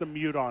watched with the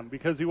mute on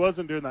because he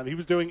wasn't doing that. He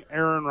was doing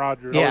Aaron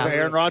Rodgers. Yeah. Was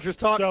Aaron Rodgers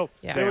talking? So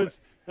it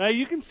was. Now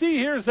you can see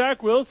here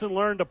Zach Wilson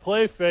learned to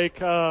play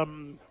fake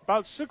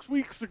about 6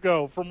 weeks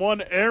ago from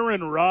one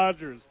Aaron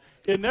Rodgers.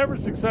 He had never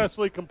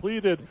successfully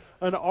completed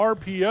an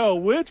RPO,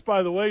 which,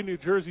 by the way, New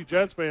Jersey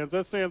Jets fans,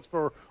 that stands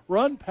for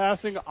run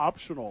passing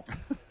optional.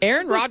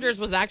 Aaron Rodgers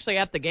was actually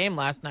at the game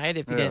last night.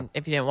 If you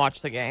didn't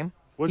watch the game,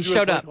 he you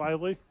showed with up. Blake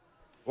Lively?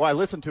 Well, I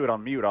listened to it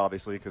on mute,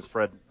 obviously, because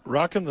Fred.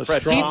 Rocking the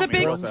Fred strong He's a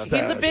big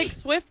mustache.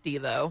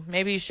 Swiftie though.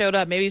 Maybe he showed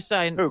up. Maybe Who,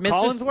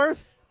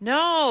 Collinsworth?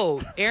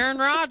 No, Aaron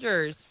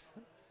Rodgers.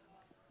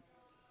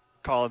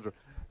 Collinsworth.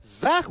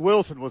 Zach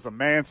Wilson was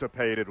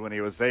emancipated when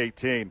he was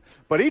 18,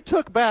 but he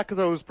took back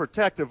those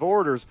protective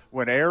orders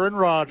when Aaron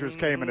Rodgers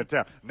came into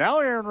town. Now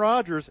Aaron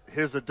Rodgers,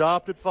 his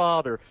adopted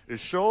father, is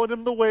showing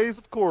him the ways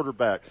of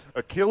quarterback.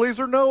 Achilles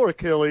or no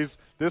Achilles,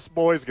 this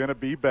boy's going to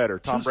be better.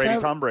 Tom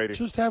Brady.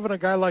 Just having a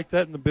guy like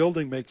that in the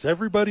building makes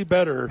everybody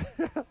better.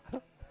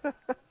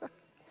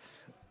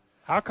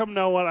 How come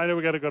no one? I know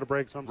we got to go to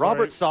break, so I'm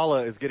Robert sorry.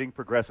 Saleh is getting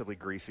progressively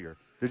greasier.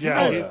 Did you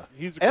Yeah, know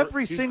he's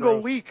every he's single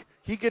gross. week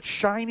he gets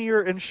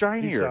shinier and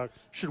shinier? He sucks.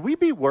 Should we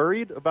be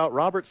worried about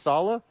Robert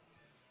Saleh?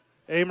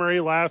 Hey,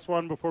 Marie, last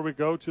one before we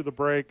go to the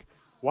break.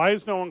 Why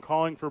is no one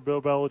calling for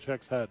Bill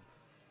Belichick's head?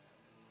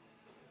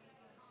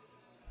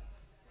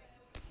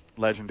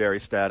 Legendary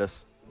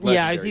status.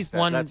 He's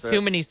won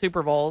too many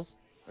Super Bowls.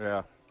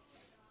 Yeah.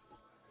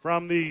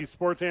 From the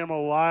Sports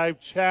Animal live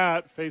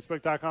chat,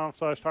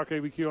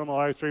 facebook.com/TalkABQ on the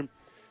live stream.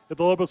 If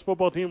the Lobos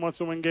football team wants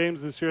to win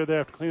games this year, they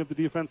have to clean up the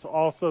defense.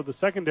 Also, the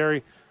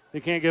secondary, they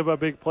can't give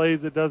up big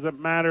plays. It doesn't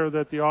matter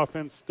that the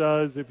offense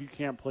does if you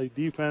can't play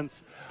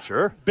defense.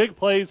 Sure. Big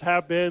plays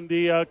have been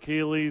the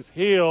Achilles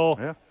heel.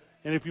 Yeah.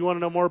 And if you want to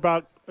know more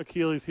about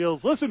Achilles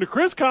heels, listen to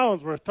Chris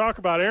Collinsworth talk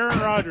about Aaron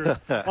Rodgers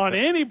on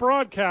any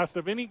broadcast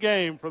of any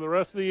game for the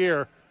rest of the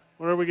year.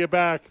 Whenever we get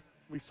back,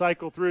 we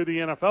cycle through the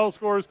NFL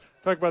scores,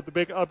 talk about the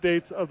big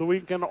updates of the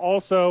weekend.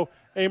 Also,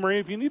 hey, Marie,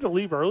 if you need to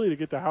leave early to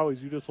get to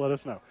Howies, you just let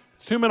us know.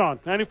 It's 2 Men On,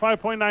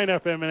 95.9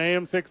 FM and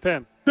AM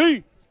 610,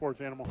 the Sports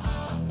Animal.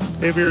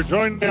 If you're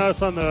joining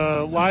us on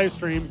the live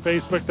stream,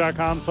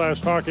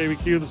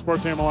 facebook.com/TalkABQ, the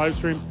Sports Animal live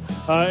stream,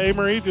 hey,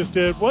 Marie just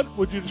did, what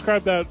would you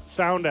describe that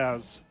sound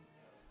as?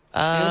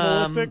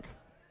 Animalistic?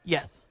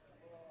 Yes.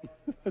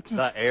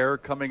 The air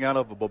coming out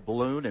of a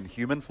balloon in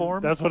human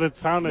form? That's what it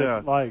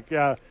sounded like,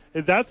 yeah.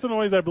 That's the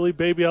noise I believe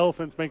baby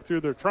elephants make through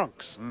their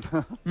trunks.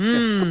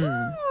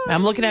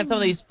 I'm looking at some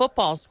of these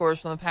football scores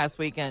from the past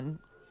weekend.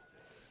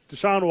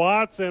 Deshaun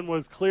Watson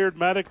was cleared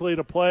medically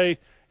to play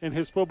in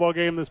his football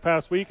game this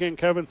past weekend.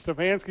 Kevin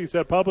Stefanski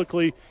said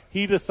publicly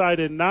he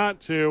decided not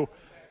to.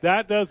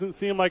 That doesn't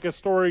seem like a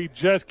story.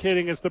 Just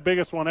kidding. It's the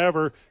biggest one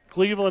ever.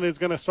 Cleveland is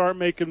going to start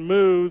making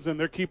moves, and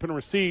they're keeping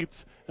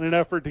receipts in an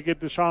effort to get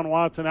Deshaun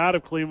Watson out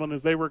of Cleveland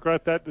as they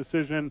regret that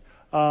decision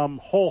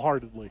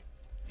wholeheartedly.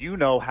 You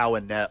know how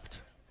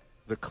inept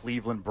the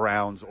Cleveland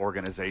Browns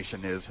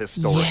organization is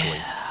historically.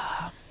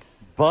 Yeah.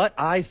 But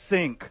I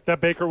think that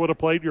Baker would have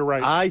played, you're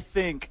right. I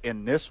think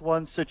in this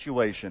one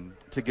situation,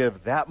 to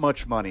give that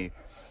much money,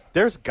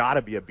 there's got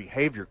to be a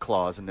behavior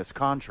clause in this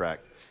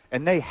contract.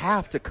 And they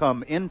have to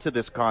come into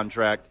this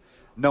contract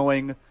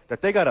knowing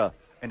that they got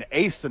an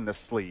ace in the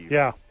sleeve.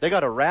 Yeah. They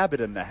got a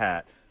rabbit in the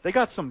hat. They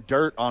got some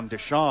dirt on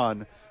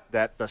Deshaun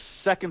that the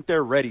second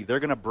they're ready, they're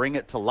going to bring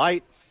it to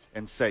light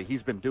and say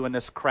he's been doing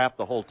this crap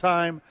the whole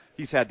time.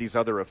 He's had these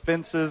other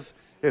offenses.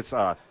 It's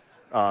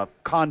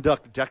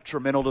conduct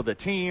detrimental to the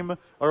team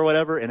or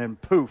whatever. And then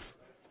poof,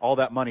 all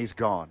that money's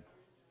gone.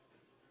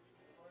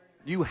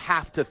 You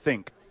have to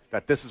think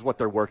that this is what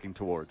they're working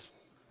towards.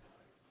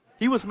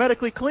 He was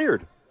medically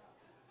cleared.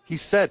 He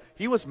said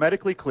he was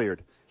medically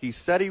cleared. He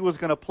said he was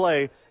going to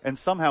play, and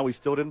somehow he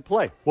still didn't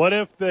play. What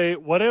if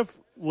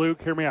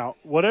Luke, hear me out.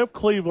 What if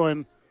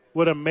Cleveland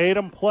would have made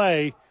him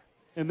play,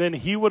 and then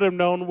he would have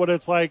known what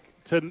it's like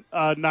to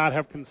not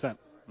have consent?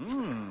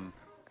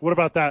 What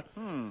about that?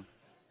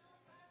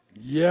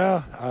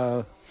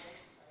 Yeah.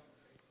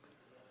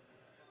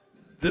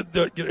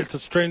 It's a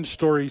strange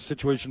story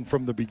situation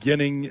from the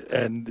beginning,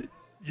 and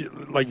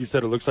like you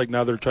said, it looks like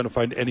now they're trying to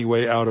find any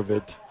way out of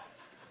it.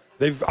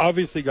 They've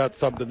obviously got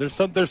something. There's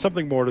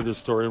something more to this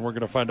story, and we're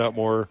going to find out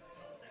more.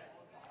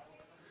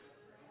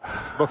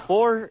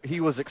 Before he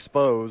was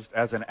exposed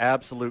as an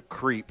absolute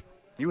creep,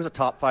 he was a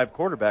top 5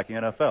 quarterback in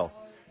the NFL.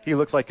 He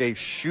looks like a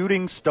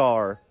shooting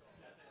star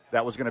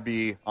that was going to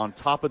be on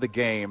top of the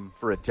game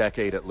for a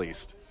decade at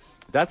least.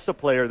 That's the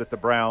player that the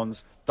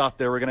Browns thought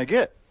they were going to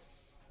get,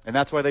 and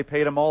that's why they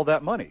paid him all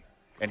that money.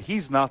 and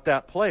he's not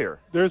that player.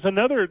 There's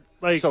another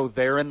So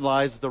therein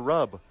lies the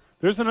rub.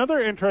 There's another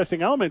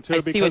interesting element to I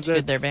it see because what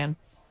you did there, man.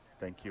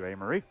 Thank you,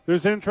 Marie.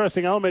 there's an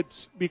interesting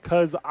element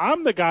because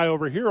I'm the guy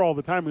over here all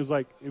the time who's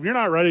like, if you're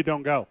not ready,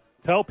 don't go.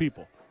 Tell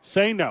people.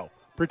 Say no.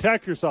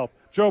 Protect yourself.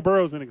 Joe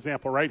Burrow's an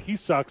example, right? He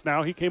sucks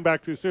now. He came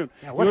back too soon.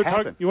 Yeah, what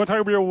happened? You want to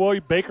talk about your boy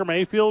Baker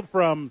Mayfield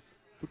from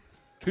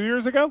 2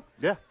 years ago?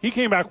 Yeah. He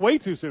came back way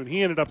too soon.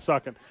 He ended up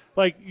sucking.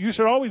 Like, you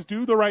should always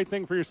do the right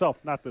thing for yourself,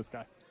 not this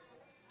guy.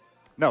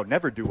 No,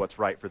 never do what's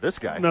right for this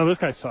guy. No, this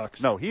guy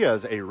sucks. No, he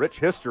has a rich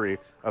history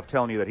of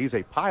telling you that he's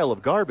a pile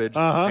of garbage,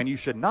 and you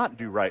should not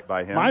do right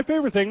by him. My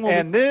favorite thing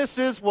and this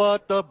is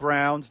what the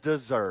Browns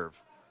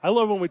deserve. I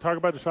love when we talk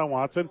about Deshaun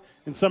Watson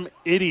and some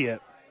idiot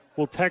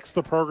will text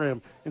the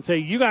program and say,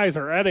 you guys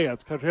are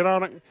idiots.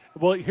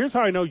 Well, here's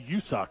how I know you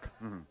suck.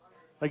 Mm-hmm.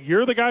 Like,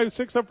 you're the guy who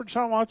sticks up for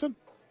Deshaun Watson?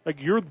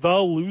 Like, you're the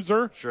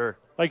loser? Sure.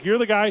 Like, you're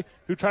the guy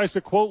who tries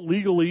to quote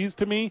legalese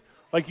to me?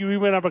 Like, you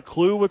even have a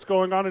clue what's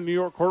going on in New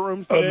York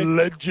courtrooms today?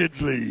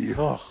 Allegedly.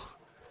 Ugh.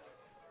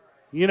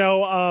 You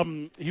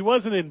know, he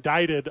wasn't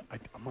indicted.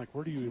 I'm like,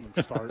 where do you even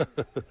start?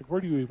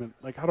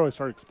 How do I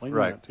start explaining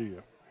that to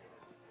you?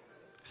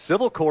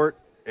 Civil court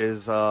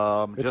is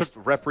just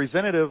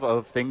representative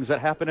of things that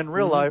happen in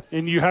real life.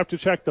 And you have to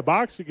check the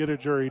box to get a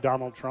jury,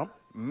 Donald Trump.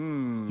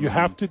 You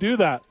have to do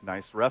that.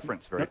 Nice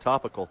reference. Very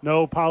topical.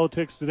 No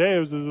politics today. It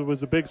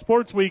was a big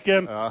sports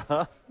weekend.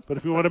 Uh-huh. But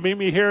if you want to meet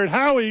me here at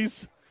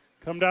Howies,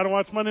 come down and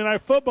watch Monday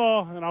Night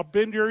Football, and I'll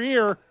bend your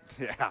ear.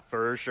 Yeah,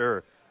 for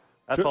sure.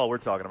 That's all we're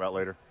talking about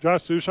later.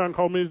 Josh Sushan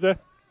called me today.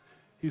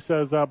 He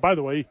says, by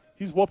the way,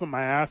 he's whooping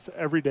my ass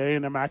every day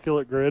in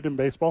immaculate grid in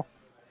baseball.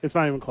 It's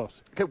not even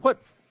close. Okay,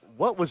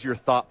 what was your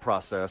thought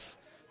process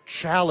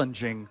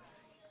challenging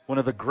one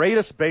of the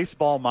greatest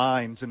baseball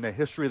minds in the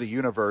history of the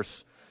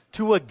universe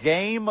to a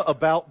game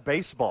about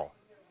baseball?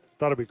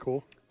 Thought it'd be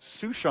cool.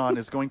 Sushan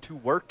is going to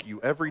work you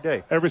every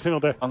day. Every single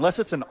day. Unless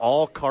it's an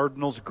all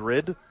Cardinals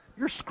grid,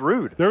 you're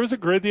screwed. There was a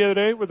grid the other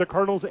day with the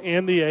Cardinals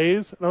and the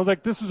A's, and I was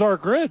like, this is our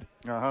grid.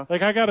 Uh-huh.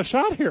 Like, I got a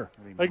shot here.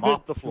 Like,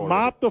 mop the floor.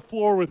 Mop the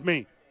floor with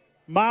me.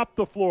 Mop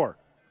the floor.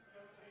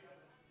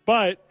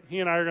 But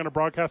he and I are going to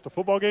broadcast a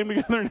football game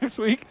together next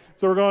week,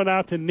 so we're going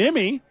out to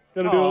Nimi.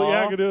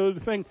 Going to do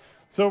this thing.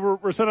 So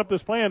we're setting up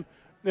this plan,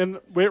 and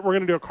we're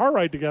going to do a car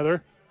ride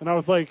together. And I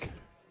was like,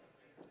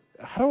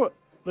 how do I...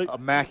 Like,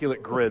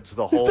 immaculate grids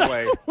the whole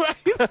way. Right.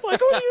 Like, what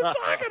are you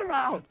talking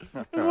about?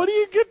 And what do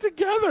you get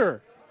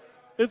together?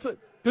 It's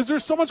because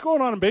there's so much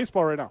going on in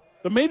baseball right now.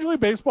 The Major League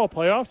Baseball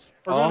playoffs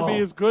are going to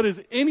be as good as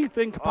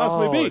anything could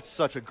possibly be. It's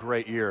such a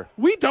great year.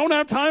 We don't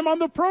have time on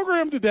the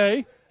program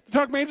today to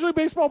talk Major League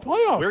Baseball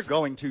playoffs. We're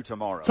going to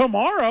tomorrow.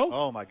 Tomorrow?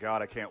 Oh, my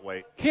God, I can't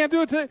wait. Can't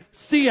do it today.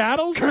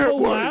 Seattle's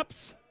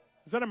collapse.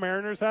 Is that a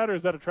Mariners hat or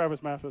is that a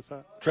Travis Mathis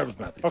hat? Travis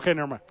Mathis. Okay,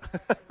 never mind.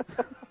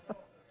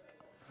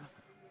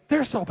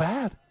 They're so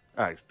bad.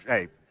 All right.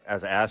 Hey,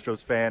 as an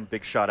Astros fan,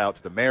 big shout out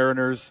to the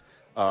Mariners.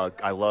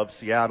 I love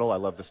Seattle. I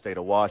love the state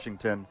of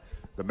Washington.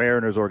 The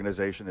Mariners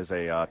organization is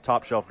a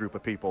top shelf group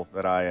of people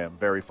that I am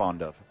very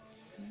fond of.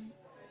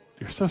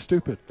 You're so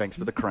stupid. Thanks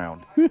for the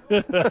crown.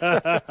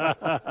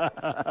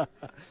 The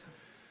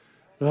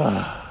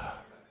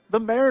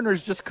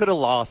Mariners just could have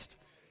lost.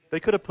 They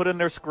could have put in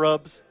their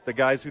scrubs, the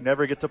guys who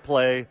never get to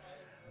play.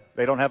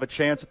 They don't have a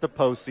chance at the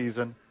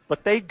postseason.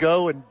 But they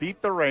go and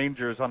beat the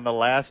Rangers on the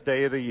last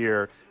day of the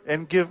year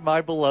and give my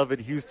beloved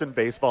Houston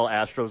baseball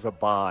Astros a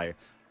bye.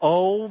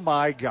 Oh,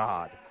 my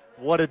God.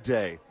 What a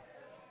day.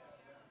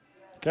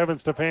 Kevin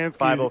Stefanski.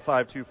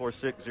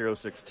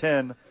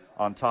 505-246-0610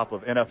 on top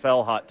of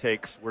NFL hot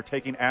takes. We're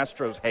taking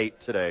Astros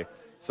hate today,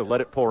 so let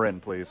it pour in,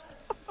 please.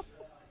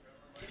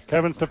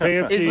 Kevin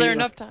Stefanski. Is there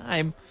enough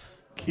time?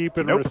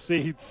 Keeping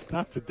receipts.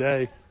 Not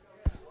today.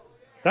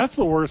 That's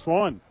the worst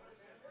one.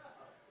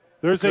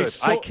 There's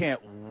I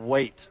can't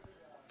wait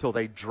till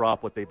they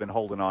drop what they've been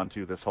holding on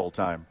to this whole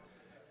time.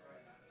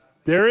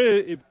 There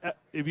is,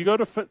 if you go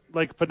to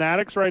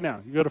Fanatics right now,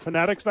 you go to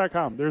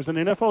fanatics.com, there's an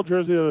NFL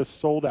jersey that is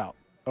sold out,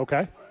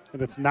 okay?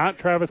 And it's not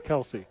Travis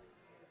Kelce.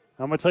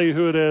 I'm going to tell you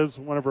who it is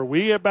whenever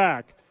we get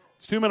back.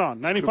 It's 2 Men On,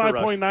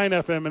 95.9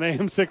 FM and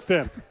AM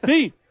 610,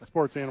 the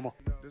sports animal.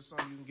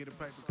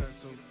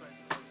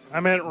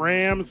 I'm at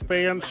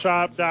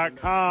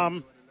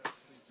RamsFanshop.com.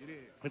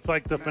 It's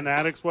like the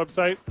Fanatics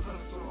website.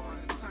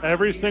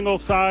 Every single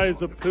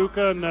size of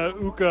Puka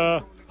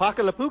Nauka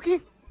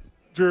Pakalapuki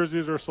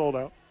jerseys are sold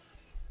out.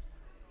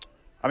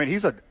 I mean,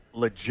 he's a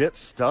legit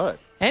stud.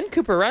 And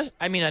Cooper Rush.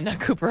 I mean, not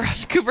Cooper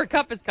Rush. Cooper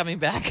Kupp is coming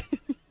back.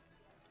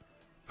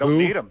 Don't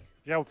need him.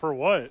 Yeah, for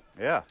what?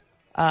 Yeah.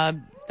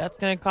 That's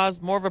going to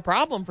cause more of a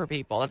problem for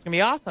people. That's going to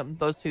be awesome,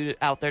 those two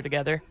out there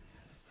together.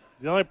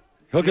 He'll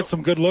get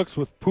some good looks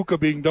with Puka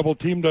being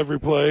double-teamed every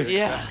play.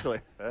 Yeah. Exactly.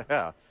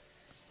 Yeah.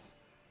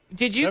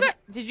 Did you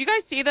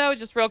guys see, though,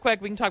 just real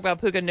quick, we can talk about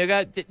Puka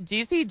Nuga. Do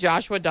you see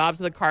Joshua Dobbs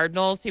of the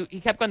Cardinals? He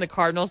kept going to the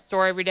Cardinals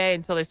store every day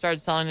until they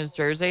started selling his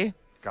jersey.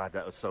 God,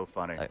 that was so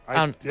funny.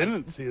 I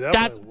didn't see that.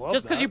 That's but I love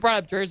just because you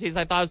brought up jerseys.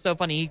 I thought it was so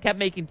funny. He kept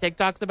making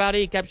TikToks about it.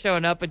 He kept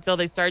showing up until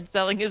they started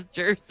selling his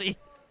jerseys.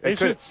 They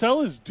should sell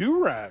his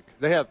do-rag.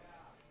 They have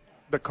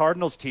the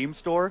Cardinals team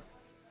store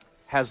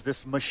has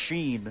this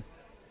machine,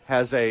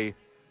 has a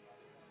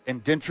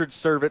indentured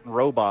servant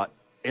robot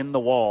in the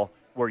wall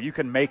where you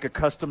can make a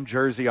custom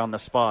jersey on the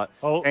spot,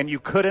 and you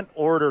couldn't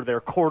order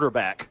their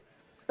quarterback.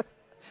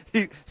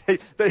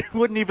 They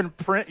wouldn't even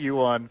print you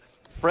one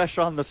fresh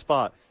on the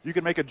spot. You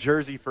can make a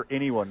jersey for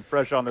anyone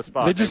fresh on the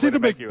spot. They just need to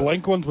make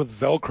blank ones with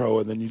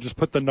Velcro, and then you just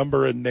put the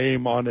number and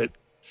name on it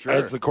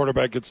as the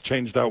quarterback gets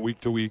changed out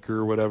week to week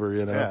or whatever,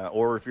 you know. Yeah,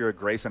 or if you're a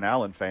Grayson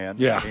Allen fan,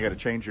 you got to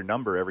change your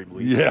number every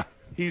week. Yeah.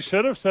 He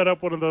should have set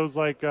up one of those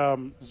like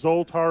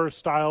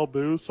Zoltar-style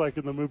booths, like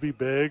in the movie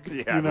Big.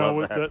 Yeah, you know,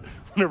 with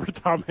whenever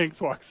Tom Hanks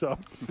walks up,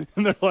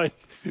 and they're like,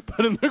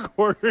 put in the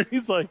corner,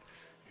 he's like,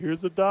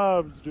 "Here's a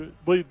Dobbs."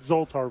 Wait,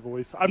 Zoltar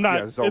voice. I'm not.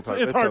 Yeah,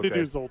 it's hard to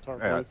do Zoltar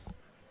voice.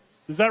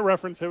 Does that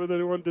reference hit with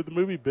anyone? Did the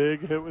movie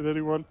Big hit with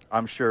anyone?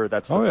 I'm sure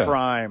that's the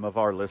prime of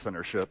our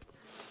listenership.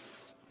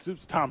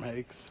 It's Tom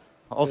Hanks.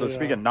 Also,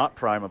 speaking of not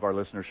prime of our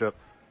listenership,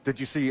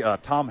 did you see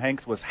Tom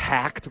Hanks was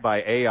hacked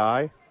by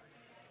AI?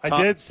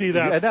 I did see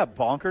that. Isn't that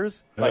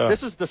bonkers? Yeah. Like,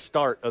 this is the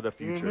start of the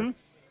future. Mm-hmm.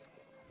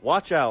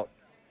 Watch out,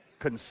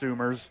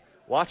 consumers.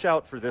 Watch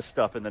out for this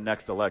stuff in the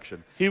next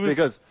election. He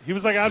was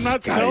like, I'm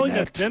not selling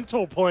a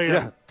dental plan.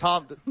 Yeah,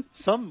 Tom,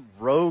 some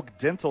rogue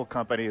dental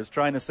company is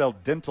trying to sell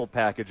dental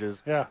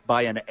packages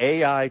by an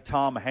AI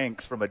Tom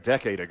Hanks from a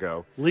decade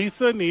ago.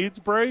 Lisa needs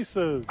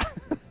braces.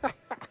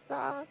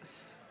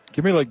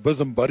 Give me like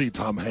bosom buddy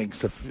Tom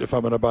Hanks if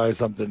I'm going to buy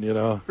something, you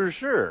know. For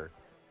sure.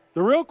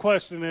 The real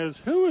question is,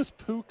 who is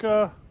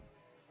Puka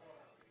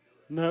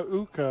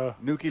Nuki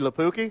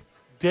Lapuki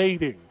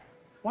dating?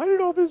 Why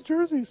did all of his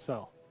jerseys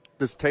sell?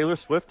 Does Taylor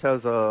Swift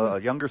has a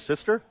younger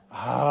sister?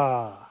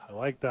 I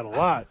like that a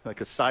lot.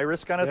 Like a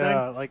Cyrus kind of thing?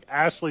 Yeah, like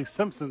Ashley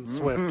Simpson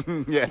Swift.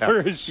 Yeah.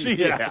 Where is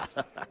she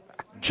at?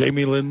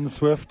 Jamie Lynn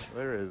Swift.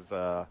 Where is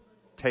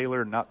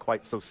Taylor not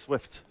quite so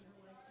swift?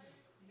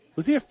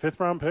 Was he a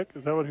 5th-round pick?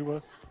 Is that what he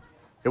was?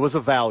 It was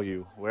a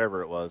value,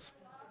 wherever it was.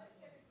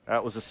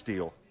 That was a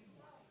steal.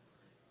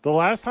 The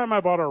last time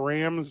I bought a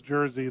Rams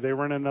jersey, they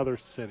were in another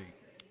city.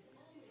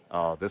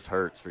 Oh, this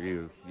hurts for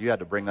you. You had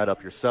to bring that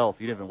up yourself.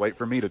 You didn't even wait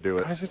for me to do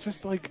it. Guys, it's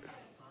just like,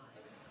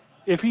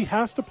 if he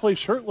has to play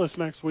shirtless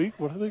next week,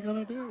 what are they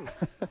going to do?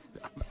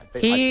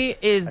 He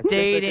is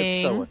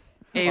dating.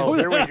 Oh,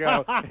 here we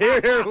go.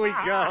 Here we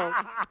go.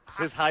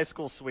 His high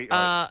school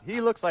sweetheart. He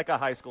looks like a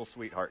high school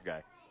sweetheart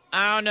guy.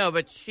 I don't know,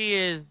 but she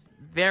is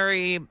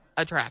very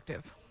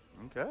attractive.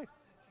 Okay.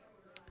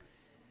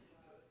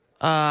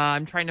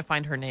 I'm trying to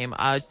find her name.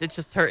 It's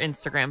just her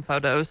Instagram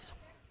photos.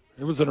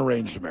 It was an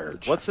arranged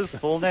marriage. What's his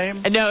full name?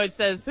 No, it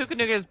says Puka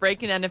Nuka is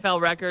breaking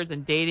NFL records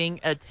and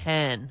dating a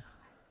 10.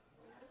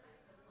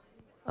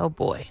 Oh,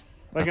 boy.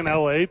 Like an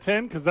LA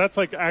 10? Because that's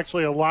like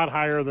actually a lot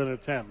higher than a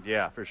 10.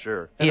 Yeah, for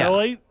sure. An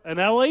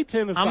LA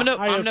 10 is I'm the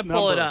highest gonna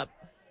pull it up.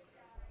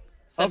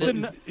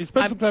 He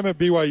spent some time at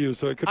BYU,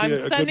 so it could be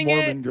a good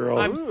Mormon girl.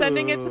 I'm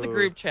sending it to the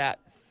group chat.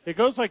 It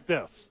goes like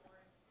this.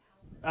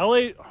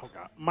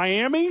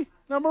 Miami,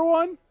 number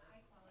 1.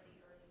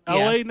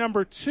 LA,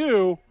 number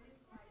 2.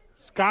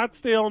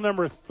 Scottsdale,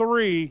 number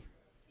 3.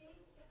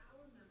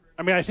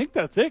 I mean, I think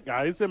that's it,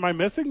 guys. Am I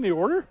missing the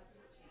order?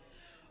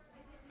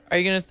 Are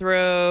you going to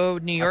throw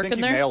New York in there?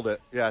 I think you nailed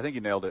it. Yeah, I think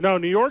you nailed it. No,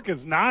 New York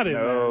is not in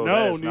there.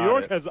 No, New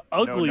York has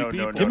ugly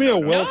people. Give me a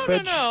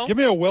well-fed. Give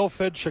me a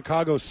well-fed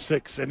Chicago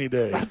 6 any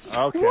day.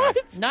 Okay.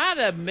 What? Not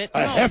a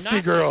hefty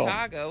not girl.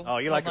 Chicago. Oh,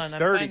 you like a on,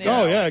 sturdy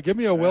girl. Oh yeah, give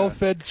me a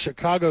well-fed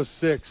Chicago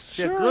 6.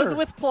 Sure. Good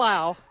with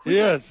plow.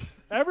 Yes.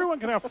 Everyone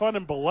can have fun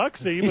in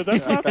Biloxi, but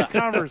that's not the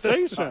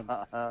conversation.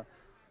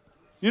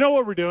 You know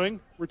what we're doing?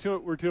 We're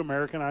too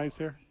Americanized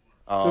here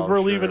because we're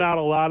leaving out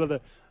a lot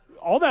of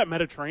all that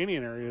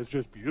Mediterranean area is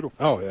just beautiful.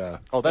 Oh yeah.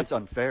 Oh, that's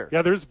unfair.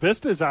 Yeah, there's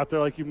vistas out there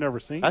like you've never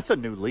seen. That's a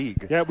new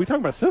league. Yeah, we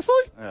talking about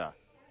Sicily? Yeah.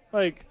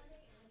 Like,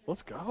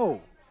 let's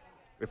go.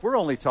 If we're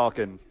only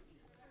talking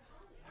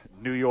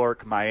New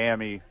York,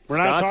 Miami, we're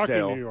Scottsdale. Not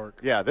talking New York.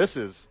 Yeah, this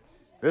is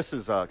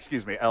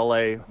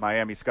L.A.,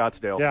 Miami,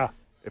 Scottsdale. Yeah.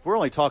 If we're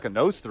only talking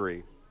those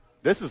 3,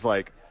 this is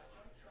like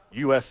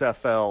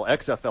USFL,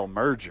 XFL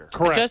merger.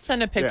 Correct. I just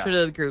sent a picture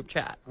to the group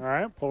chat. All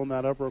right, pulling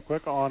that up real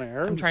quick on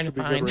air. I'm trying to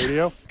find good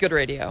radio. Good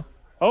radio.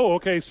 Oh,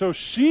 okay. So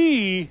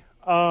she,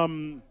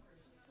 okay.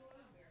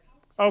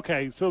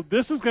 So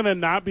this is going to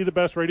not be the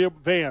best radio.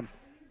 Van,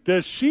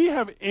 does she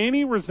have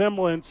any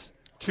resemblance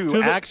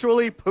to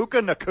actually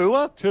Puka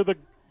Nakua?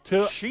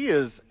 To she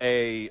is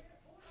a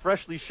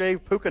freshly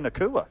shaved Puka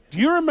Nakua. Do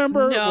you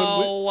remember?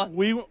 No.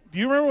 Do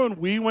you remember when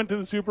we went to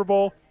the Super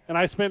Bowl and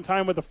I spent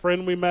time with a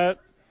friend we met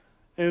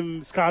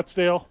in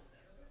Scottsdale?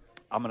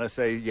 I'm going to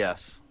say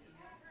yes.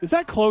 Is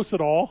that close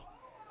at all?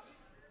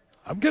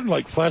 I'm getting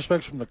like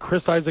flashbacks from the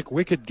Chris Isaac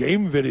Wicked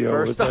Game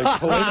video with like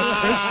Helena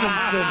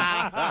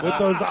Christensen with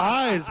those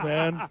eyes,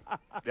 man.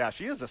 Yeah,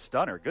 she is a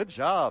stunner. Good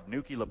job,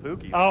 Nuki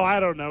Lapuki. Oh, I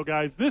don't know,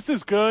 guys. This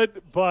is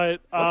good,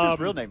 but what's his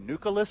real name?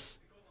 Nucleus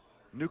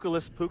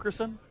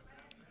Pukerson?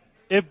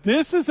 If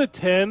this is a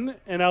 10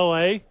 in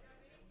L.A.,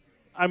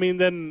 I've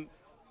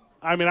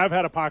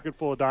had a pocket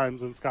full of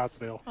dimes in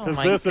Scottsdale. Oh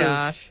my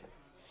gosh.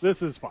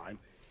 This is fine.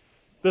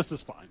 this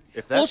is fine.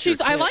 If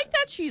that's I like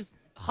that she's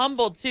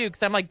humbled too,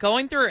 because I'm like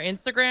going through her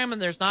Instagram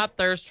and there's not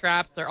thirst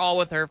traps. They're all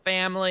with her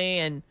family,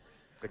 and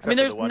Except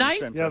there's the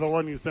nice. the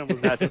one you sent was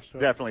that's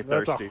definitely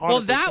thirsty. Well,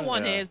 that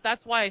one is.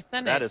 That's why I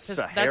send it. That is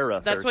Sahara.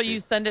 That's what you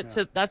send it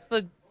to.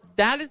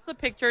 That is the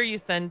picture you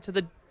send to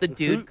the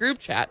dude group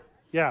chat.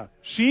 Yeah,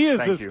 she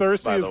is as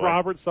thirsty as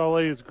Robert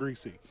Saleh is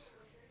greasy.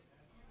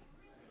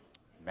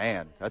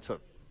 Man,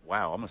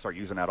 wow. I'm gonna start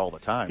using that all the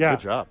time. Yeah,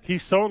 good job.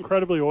 He's so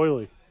incredibly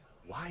oily.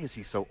 Why is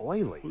he so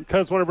oily?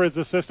 Because whenever his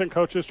assistant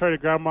coaches try to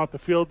grab him off the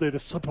field, they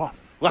just slip off.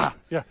 Wow.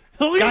 Yeah.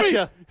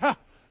 Gotcha.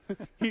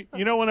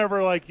 You know,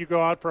 whenever like you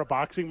go out for a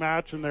boxing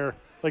match and they're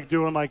like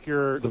doing like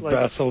the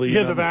Vaseline.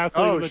 Yeah, the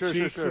Vaseline, sure,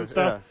 cheeks sure. and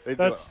stuff. Yeah,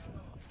 That's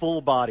full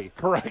body.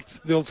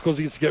 Correct. The old schools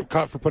used to get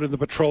caught for putting the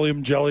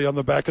petroleum jelly on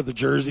the back of the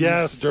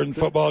jerseys during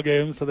football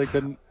games so they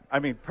couldn't. I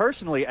mean,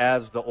 personally,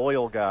 as the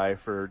oil guy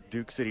for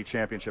Duke City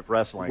Championship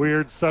Wrestling,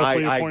 weird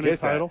self-appointed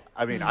title.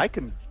 I mean, I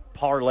can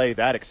parlay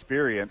that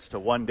experience to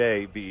one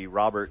day be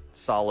Robert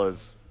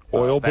Saleh's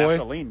oil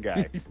Vaseline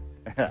guy.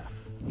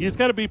 You just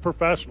got to be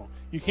professional.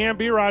 You can't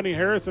be Rodney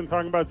Harrison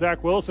talking about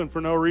Zach Wilson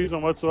for no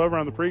reason whatsoever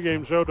on the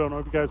pregame show. Don't know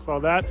if you guys saw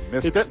that.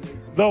 Missed it's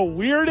it. The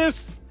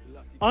weirdest,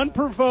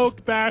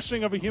 unprovoked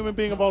bashing of a human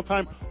being of all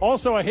time.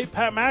 Also, I hate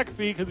Pat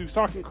McAfee because he was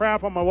talking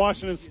crap on my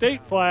Washington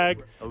State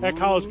flag at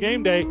College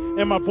Game Day.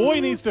 And my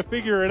boy needs to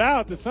figure it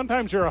out that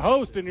sometimes you're a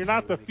host and you're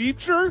not the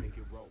feature.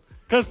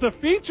 Because the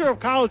feature of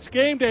College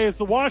Game Day is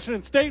the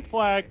Washington State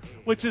flag,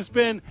 which has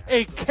been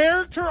a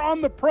character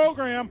on the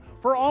program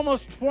for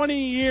almost 20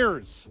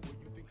 years.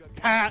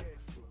 Pat.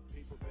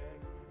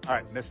 All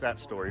right, missed that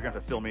story. You're going to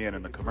have to fill me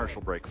in the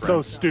commercial break, friend.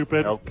 So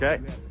stupid. Okay.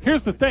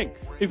 Here's the thing.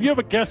 If you have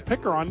a guest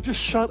picker on, just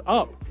shut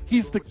up.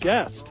 He's the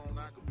guest.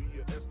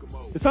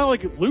 It's not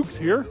like Luke's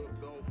here.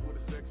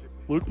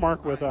 Luke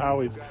Mark with the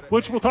Howies,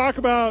 which we'll talk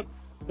about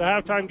the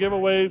halftime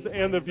giveaways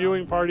and the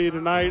viewing party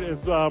tonight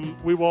as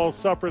we will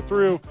suffer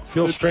through.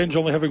 Feels strange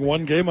only having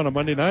one game on a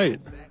Monday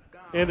night.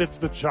 And it's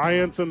the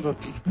Giants and the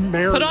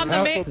Mariners.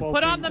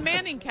 Put on the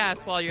Manning cast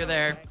while you're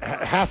there.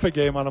 Half a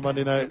game on a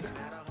Monday night.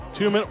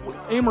 2 minute.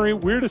 Amory,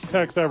 weirdest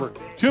text ever.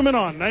 2 men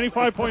on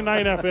 95.9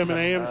 FM and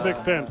AM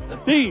 610.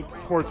 The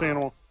Sports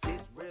Animal.